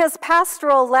 In his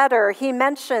pastoral letter, he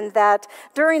mentioned that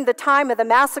during the time of the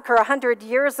massacre 100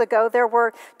 years ago, there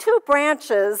were two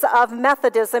branches of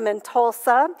Methodism in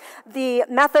Tulsa, the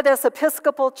Methodist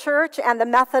Episcopal Church and the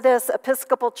Methodist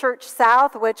Episcopal Church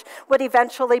South, which would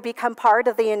eventually become part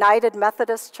of the United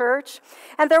Methodist Church.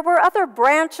 And there were other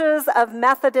branches of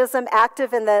Methodism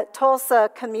active in the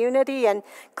Tulsa community,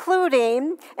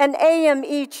 including an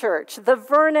AME church, the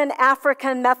Vernon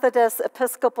African Methodist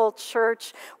Episcopal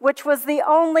Church, which was the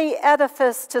only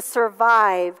edifice to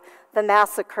survive the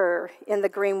massacre in the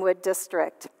Greenwood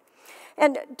district.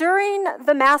 And during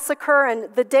the massacre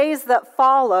and the days that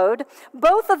followed,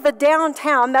 both of the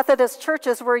downtown Methodist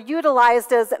churches were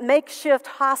utilized as makeshift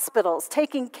hospitals,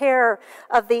 taking care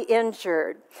of the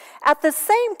injured. At the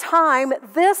same time,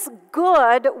 this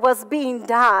good was being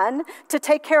done to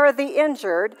take care of the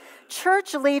injured.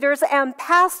 Church leaders and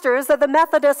pastors of the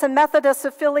Methodist and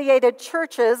Methodist-affiliated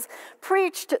churches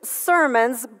preached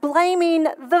sermons blaming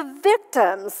the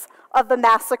victims of the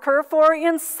massacre for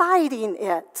inciting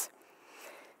it.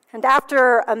 And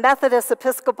after a Methodist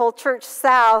Episcopal Church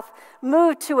South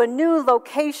moved to a new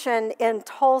location in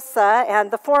Tulsa and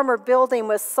the former building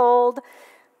was sold,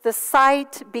 the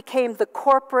site became the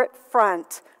corporate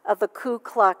front of the Ku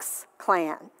Klux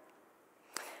Klan.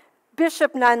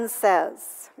 Bishop Nunn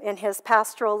says in his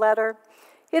pastoral letter,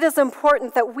 "It is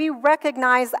important that we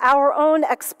recognize our own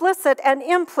explicit and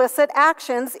implicit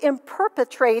actions in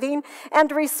perpetrating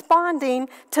and responding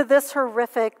to this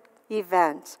horrific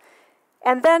event."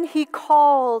 And then he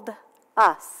called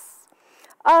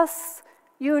us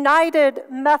United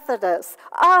Methodists,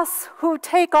 us who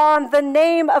take on the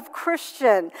name of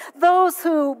Christian, those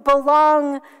who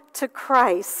belong to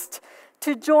Christ,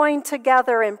 to join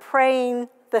together in praying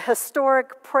the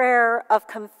historic prayer of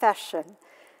confession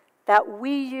that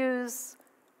we use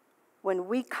when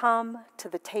we come to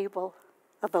the table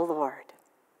of the Lord.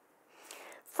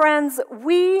 Friends,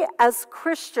 we as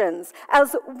Christians,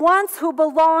 as ones who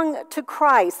belong to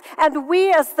Christ, and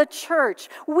we as the church,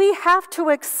 we have to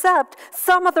accept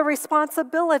some of the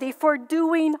responsibility for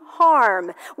doing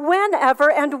harm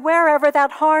whenever and wherever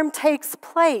that harm takes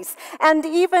place. And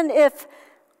even if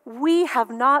we have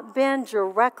not been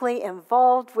directly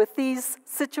involved with these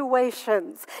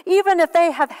situations, even if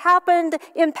they have happened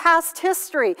in past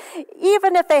history,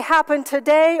 even if they happen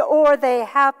today or they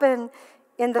happen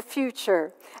in the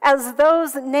future, as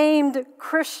those named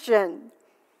Christian,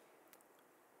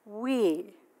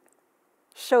 we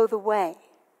show the way.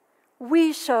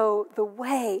 We show the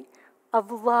way of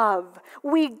love.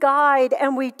 We guide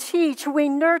and we teach, we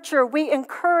nurture, we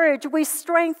encourage, we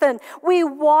strengthen, we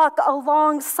walk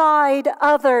alongside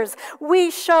others.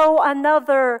 We show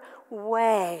another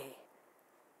way.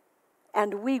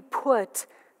 And we put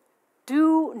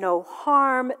do no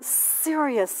harm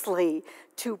seriously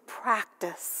to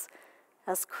practice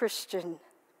as Christian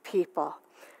people.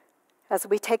 As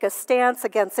we take a stance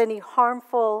against any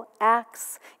harmful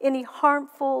acts, any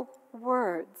harmful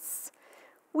words,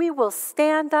 we will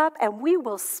stand up and we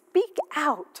will speak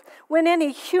out when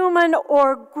any human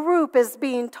or group is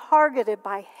being targeted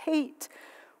by hate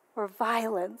or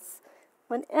violence,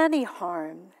 when any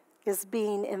harm is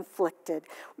being inflicted.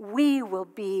 We will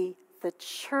be the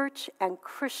church and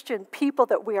Christian people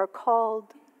that we are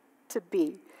called to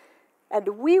be. And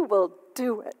we will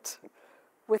do it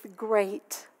with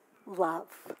great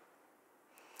love.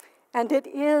 And it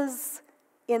is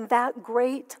in that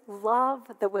great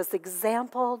love that was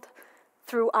exemplified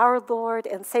through our Lord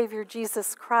and Savior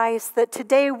Jesus Christ that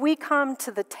today we come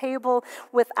to the table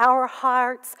with our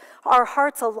hearts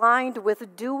aligned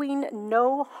with doing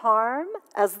no harm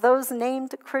as those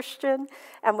named Christian,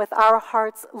 and with our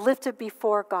hearts lifted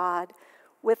before God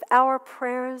with our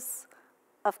prayers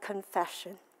of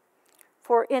confession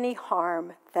for any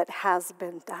harm that has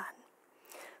been done.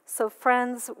 So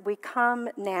friends, we come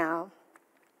now.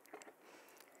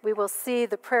 We will see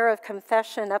the prayer of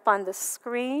confession up on the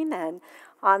screen and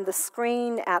on the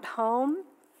screen at home.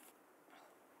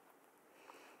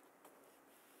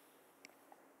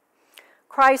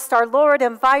 Christ our Lord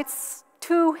invites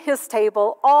to his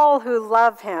table all who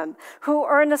love him, who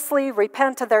earnestly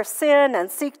repent of their sin and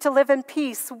seek to live in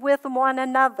peace with one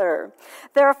another.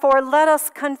 Therefore, let us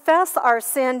confess our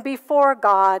sin before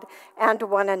God and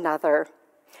one another.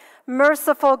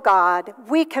 Merciful God,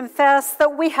 we confess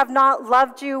that we have not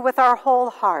loved you with our whole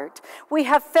heart. We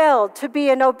have failed to be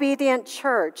an obedient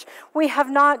church. We have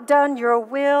not done your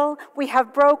will. We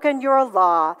have broken your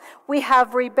law. We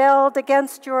have rebelled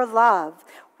against your love.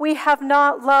 We have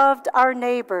not loved our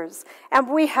neighbors, and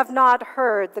we have not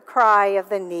heard the cry of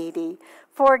the needy.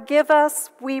 Forgive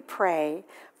us, we pray.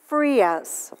 Free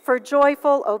us for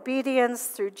joyful obedience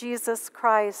through Jesus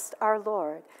Christ our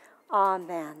Lord.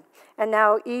 Amen. And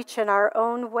now, each in our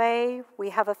own way,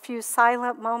 we have a few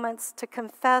silent moments to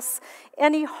confess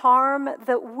any harm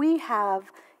that we have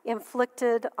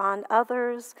inflicted on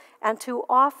others and to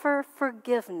offer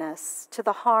forgiveness to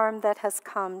the harm that has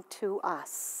come to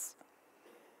us.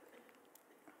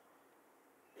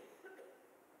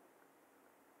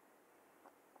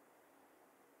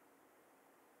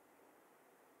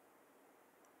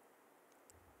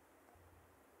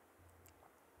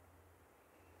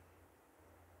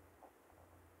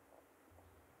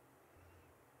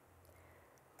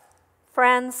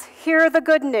 Friends, hear the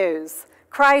good news.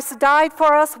 Christ died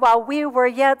for us while we were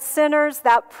yet sinners.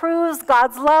 That proves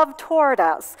God's love toward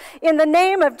us. In the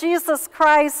name of Jesus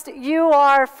Christ, you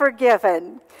are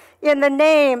forgiven. In the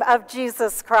name of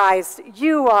Jesus Christ,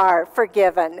 you are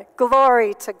forgiven.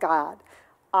 Glory to God.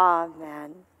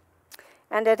 Amen.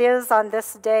 And it is on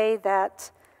this day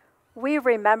that we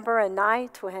remember a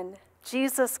night when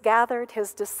Jesus gathered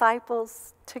his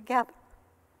disciples together.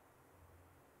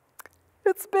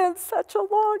 It's been such a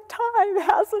long time,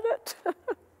 hasn't it?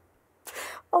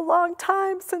 A long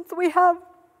time since we have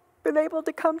been able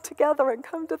to come together and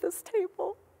come to this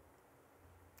table.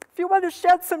 If you want to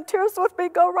shed some tears with me,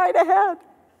 go right ahead.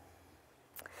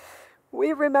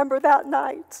 We remember that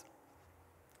night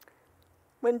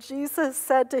when Jesus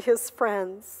said to his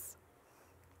friends,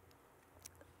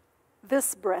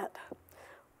 "This bread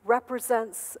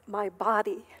represents my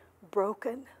body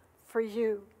broken for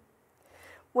you.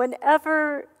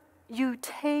 Whenever you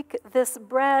take this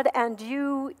bread and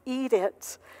you eat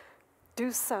it, do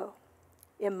so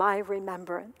in my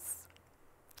remembrance."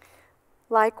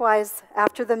 Likewise,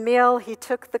 after the meal, he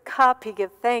took the cup. He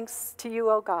gave thanks to you,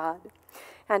 O God.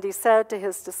 And he said to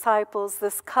his disciples,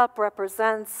 "This cup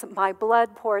represents my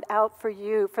blood poured out for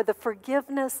you for the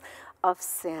forgiveness of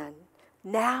sin,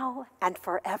 now and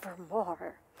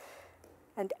forevermore.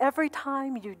 And every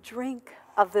time you drink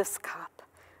of this cup,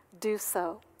 do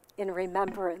so in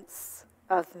remembrance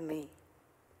of me."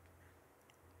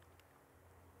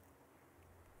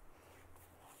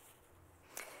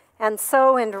 And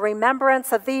so, in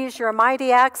remembrance of these, your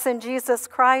mighty acts in Jesus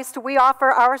Christ, we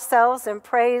offer ourselves in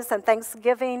praise and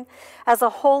thanksgiving as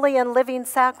a holy and living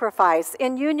sacrifice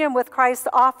in union with Christ's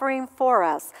offering for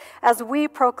us. As we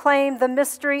proclaim the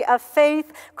mystery of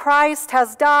faith, Christ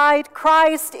has died,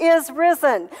 Christ is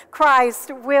risen, Christ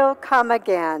will come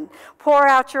again. Pour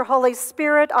out your Holy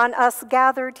Spirit on us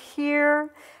gathered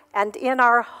here and in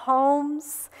our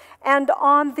homes, and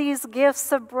on these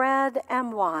gifts of bread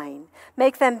and wine.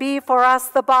 Make them be for us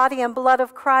the body and blood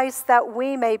of Christ, that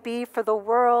we may be for the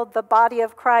world the body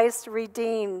of Christ,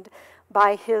 redeemed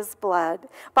by his blood.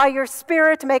 By your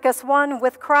Spirit, make us one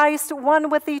with Christ, one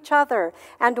with each other,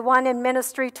 and one in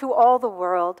ministry to all the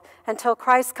world, until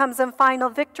Christ comes in final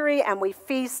victory and we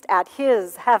feast at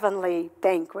his heavenly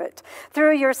banquet.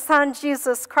 Through your Son,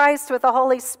 Jesus Christ, with the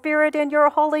Holy Spirit in your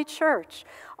holy church,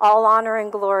 all honor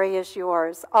and glory is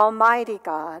yours, Almighty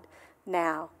God,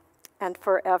 now and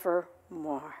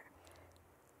forevermore.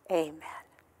 Amen.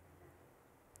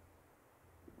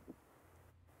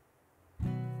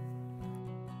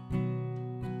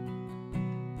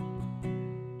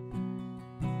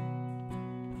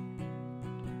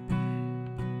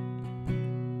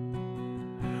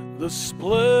 The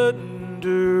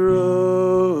splendor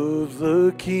of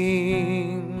the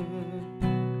King,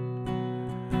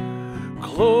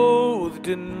 clothed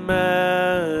in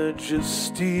majesty,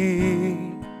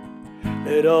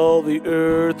 let all the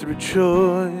earth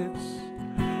rejoice,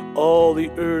 all the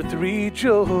earth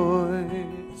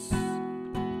rejoice.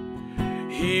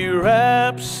 He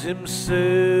wraps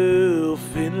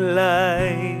himself in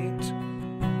light,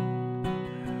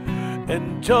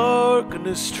 and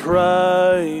darkness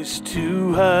tries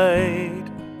to hide.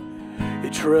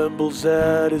 It trembles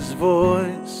at his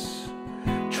voice,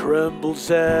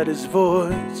 trembles at his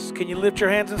voice. Can you lift your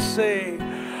hands and say,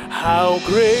 how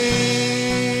great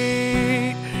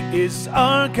is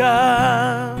our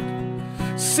God?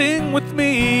 Sing with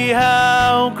me,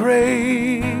 how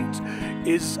great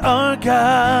is our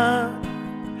God?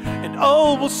 And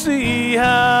oh, we'll see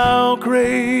how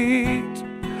great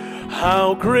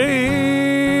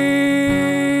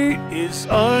is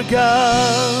our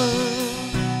God.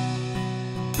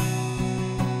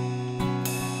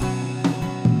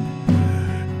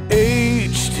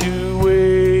 Age to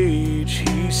age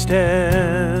he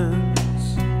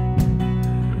stands,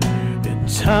 and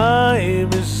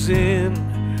time is in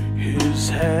his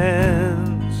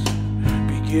hands,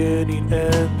 beginning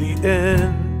and the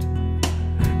end,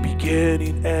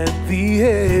 beginning and the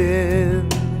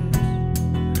end.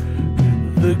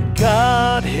 The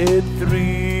Godhead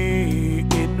 3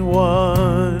 in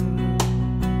 1,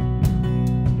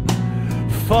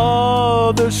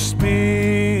 Father,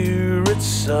 Spirit,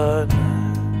 Son,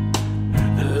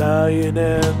 the Lion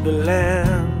and the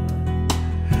Lamb,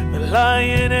 the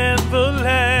Lion and the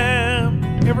Lamb.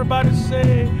 Everybody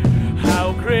say,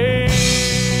 how great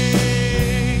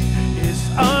is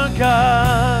our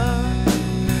God?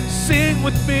 Sing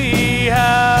with me,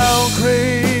 how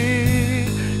great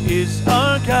is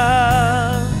our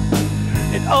God?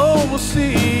 And oh, we'll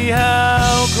see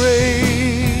how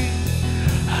great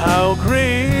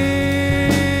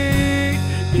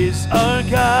is our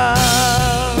God.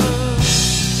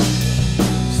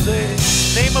 Say,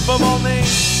 name above all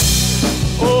names.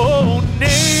 Oh,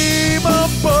 name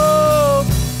above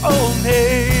all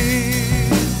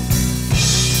names.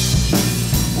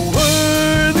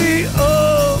 Worthy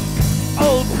of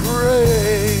all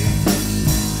praise.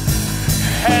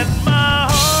 And my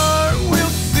heart will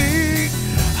sing,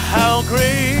 how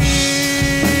great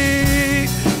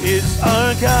is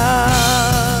our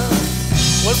God.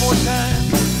 One more time.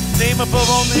 Name above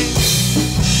all names.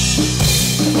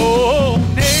 Oh,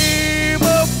 name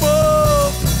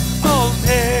above all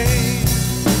names.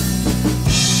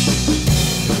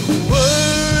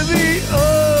 Worthy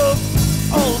of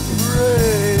all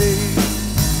praise.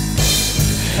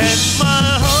 And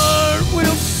my heart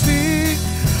will sing,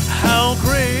 how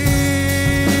great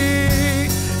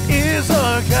is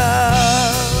our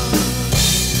God.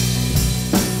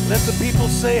 Let the people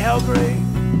say, how great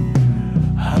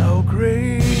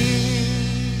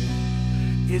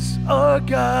is our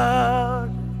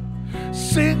God.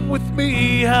 Sing with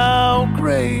me, how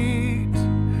great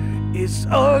is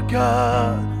our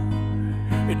God.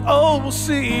 And oh, we'll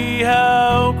see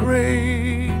how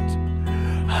great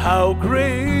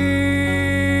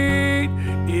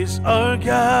is our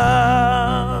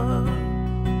God.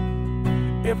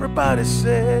 Everybody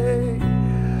say,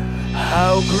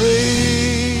 how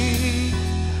great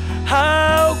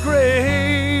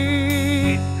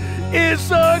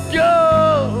is our God.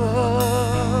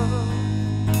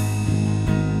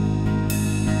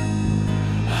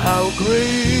 How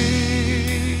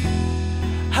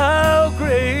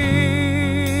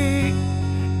great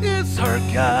is our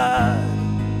God.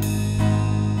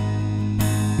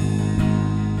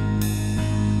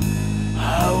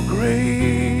 How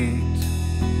great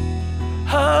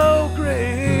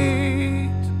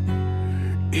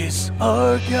is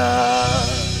our God.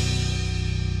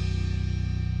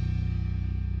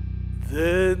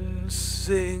 Then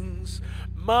sings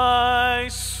my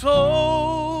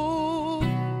soul,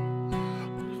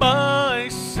 my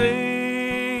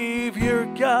Savior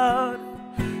God,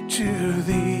 to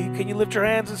thee. Can you lift your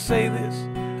hands and say this?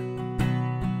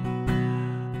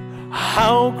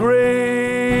 How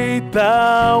great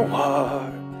thou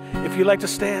art. If you like to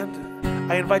stand,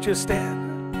 I invite you to stand.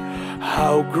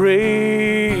 How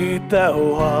great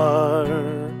thou art.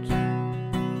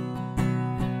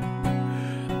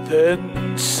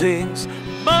 Then sings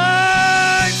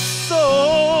my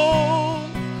soul,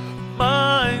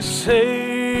 my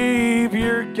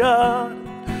Savior God,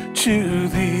 to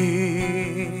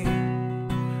thee.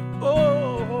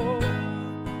 Oh,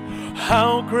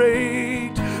 how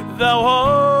great thou art,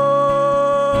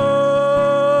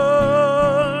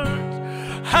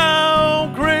 how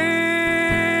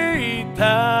great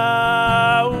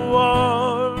thou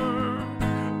art.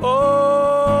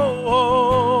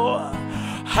 Oh,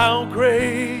 how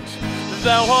great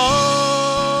thou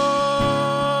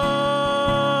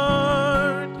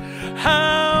art,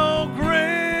 how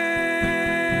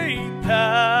great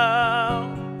thou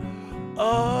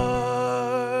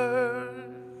art.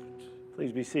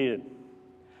 Please be seated.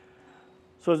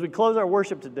 So as we close our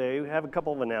worship today, we have a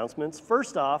couple of announcements.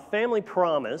 First off, Family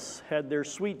Promise had their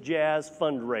Sweet Jazz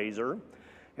fundraiser,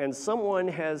 and someone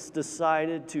has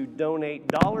decided to donate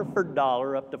dollar for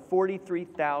dollar up to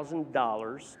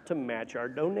 $43,000 to match our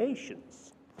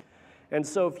donations. And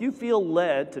so if you feel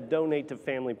led to donate to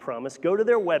Family Promise, go to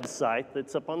their website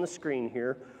that's up on the screen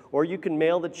here, or you can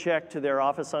mail the check to their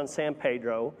office on San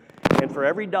Pedro, and for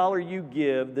every dollar you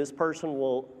give, this person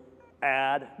will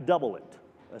double it,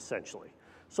 essentially.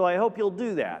 So I hope you'll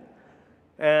do that.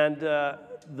 And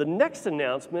the next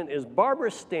announcement is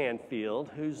Barbara Stanfield,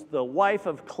 who's the wife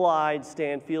of Clyde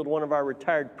Stanfield, one of our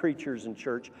retired preachers in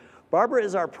church. Barbara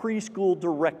is our preschool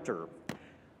director.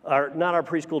 Not our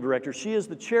preschool director, she is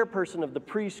the chairperson of the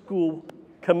preschool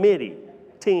committee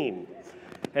team.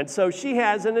 And so she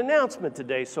has an announcement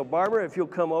today. So Barbara, if you'll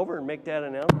come over and make that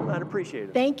announcement, I'd appreciate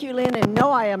it. Thank you, Lynn, and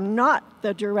no, I am not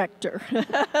the director.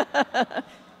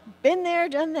 Been there,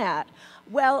 done that.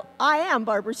 Well, I am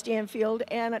Barbara Stanfield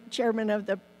and chairman of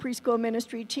the preschool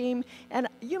ministry team, and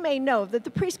you may know that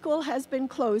the preschool has been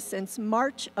closed since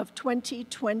March of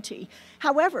 2020.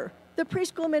 However, the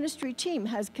preschool ministry team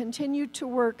has continued to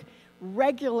work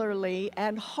regularly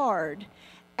and hard,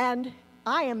 and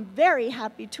I am very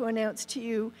happy to announce to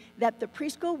you that the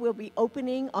preschool will be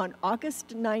opening on August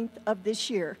 9th of this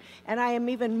year, and I am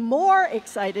even more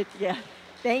excited,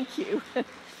 thank you.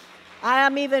 I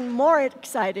am even more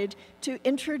excited to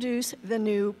introduce the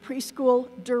new preschool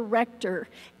director.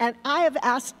 And I have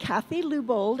asked Kathy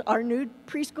Lubold, our new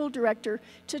preschool director,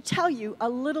 to tell you a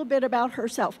little bit about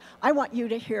herself. I want you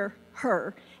to hear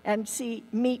her and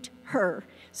meet her.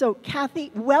 So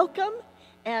Kathy, welcome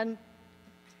and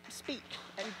speak.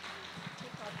 And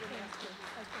take off your mask.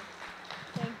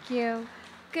 Okay. Thank you.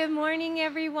 Good morning,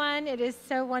 everyone. It is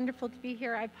so wonderful to be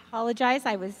here. I apologize.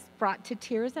 I was brought to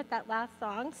tears at that last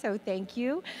song, so thank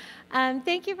you.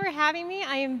 Thank you for having me.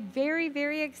 I am very,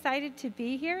 very excited to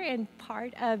be here and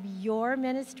part of your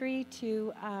ministry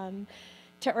to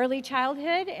early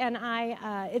childhood, and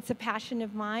it's a passion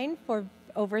of mine for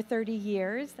over 30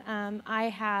 years.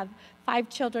 I have 5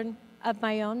 children of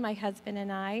my own, my husband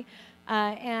and I,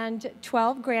 and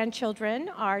 12 grandchildren.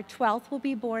 Our 12th will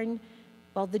be born,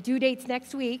 well, the due date's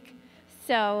next week,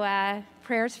 so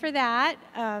prayers for that.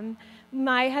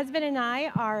 My husband and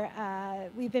I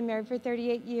we've been married for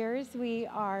 38 years. We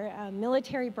are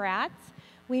military brats.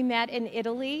 We met in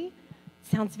Italy.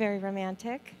 Sounds very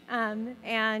romantic.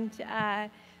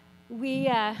 We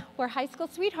were high school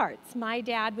sweethearts. My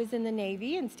dad was in the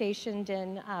Navy and stationed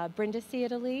in Brindisi,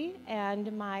 Italy,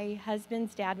 and my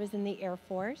husband's dad was in the Air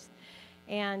Force.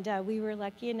 And we were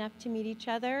lucky enough to meet each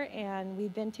other, and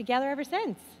we've been together ever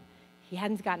since. He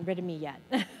hadn't gotten rid of me yet.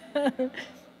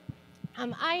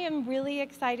 I am really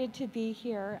excited to be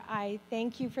here. I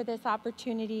thank you for this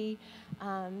opportunity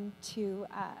to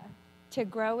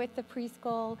grow with the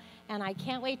preschool, and I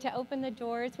can't wait to open the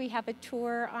doors. We have a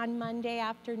tour on Monday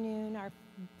afternoon, our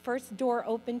first door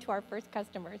open to our first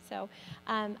customer. So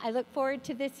I look forward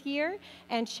to this year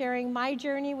and sharing my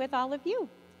journey with all of you.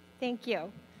 Thank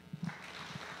you.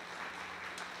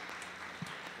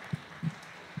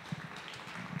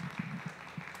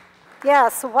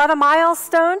 Yes, what a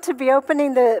milestone to be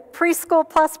opening the Preschool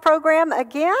Plus program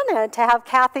again and to have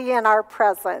Kathy in our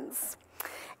presence.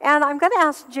 And I'm going to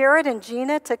ask Jared and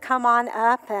Gina to come on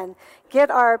up and get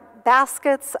our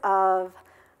baskets of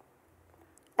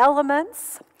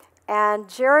elements. And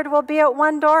Jared will be at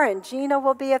one door and Gina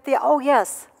will be at the, oh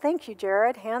yes, thank you,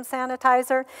 Jared, hand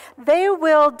sanitizer. They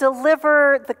will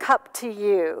deliver the cup to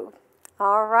you.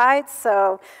 All right,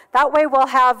 so that way we'll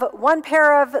have one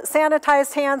pair of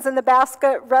sanitized hands in the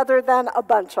basket rather than a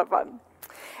bunch of them.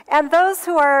 And those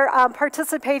who are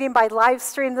participating by live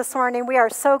stream this morning, we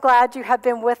are so glad you have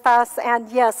been with us.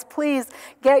 And yes, please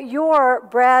get your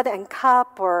bread and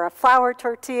cup or a flour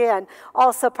tortilla and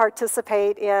also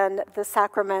participate in the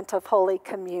sacrament of Holy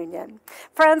Communion.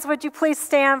 Friends, would you please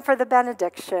stand for the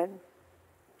benediction?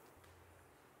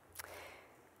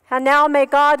 And now may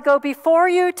God go before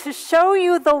you to show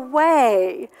you the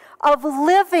way of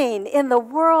living in the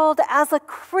world as a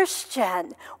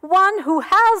Christian, one who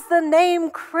has the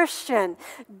name Christian,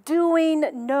 doing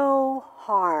no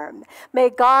harm.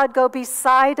 May God go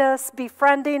beside us,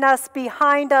 befriending us,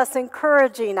 behind us,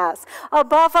 encouraging us,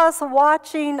 above us,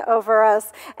 watching over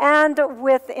us, and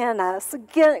within us,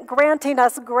 granting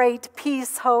us great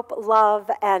peace, hope,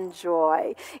 love, and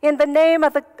joy. In the name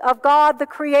of God, the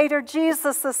Creator,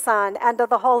 Jesus the Son, and of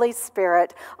the Holy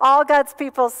Spirit, all God's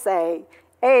people say,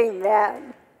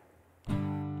 Amen.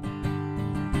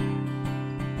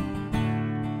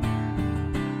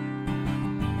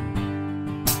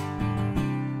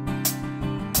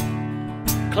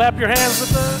 Clap your hands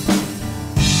with us.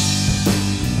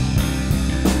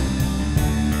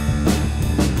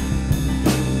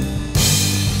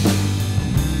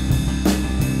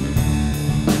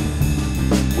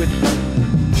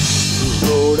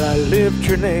 Lord, I lift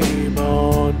your name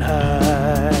on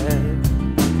high.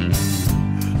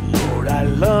 Lord, I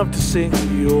love to sing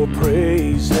your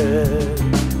praises.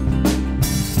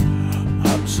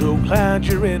 I'm so glad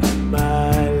you're in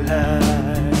my life.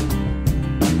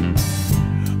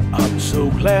 I'm so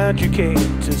glad you came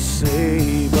to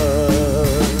save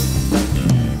us.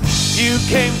 You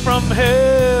came from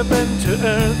heaven to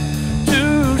earth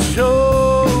to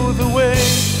show the way,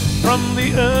 from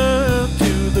the earth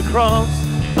to the cross,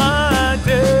 my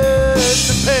debt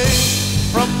to pay.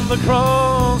 From the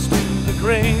cross to the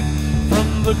grave,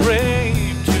 from the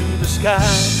grave to the sky,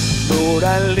 Lord,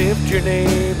 I lift your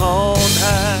name on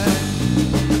high.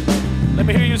 Let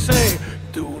me hear you say,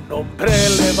 tu nombre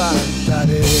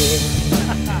levantaré.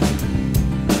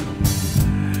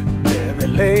 Me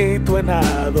deleito en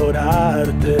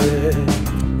adorarte.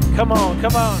 Come on,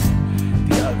 come on.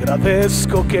 Te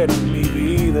agradezco que en mi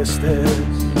vida estés,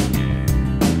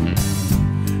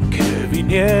 que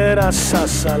vinieras a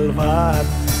salvar.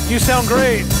 You sound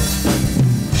great.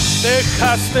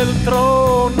 Dejaste el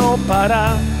trono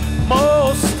para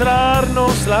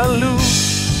mostrarnos la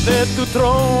luz, de tu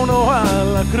trono a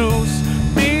la cruz,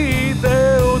 mi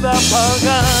deuda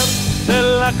pagar, de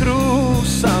la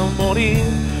cruz a morir,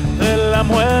 de la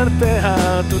muerte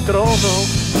a tu trono,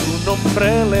 tu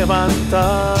nombre levantaré.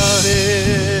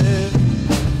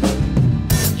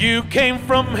 You came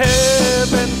from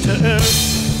heaven to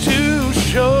earth to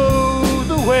show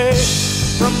the way,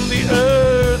 from the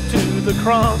earth to the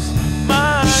cross,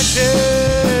 my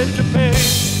debt to pay.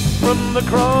 From the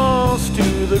cross to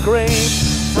the grave,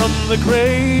 from the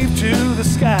grave to the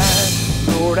sky,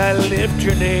 Lord, I lift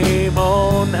your name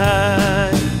on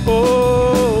high.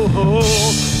 Oh, oh,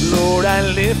 Lord, I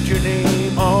lift your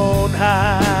name on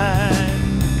high.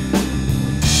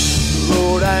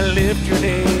 Lord, I lift your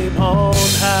name on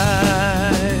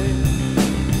high.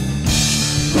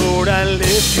 Lord, I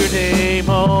lift your name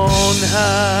on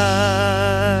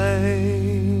high.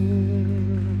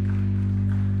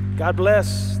 God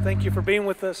bless. Thank you for being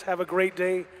with us. Have a great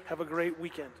day. Have a great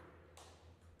weekend.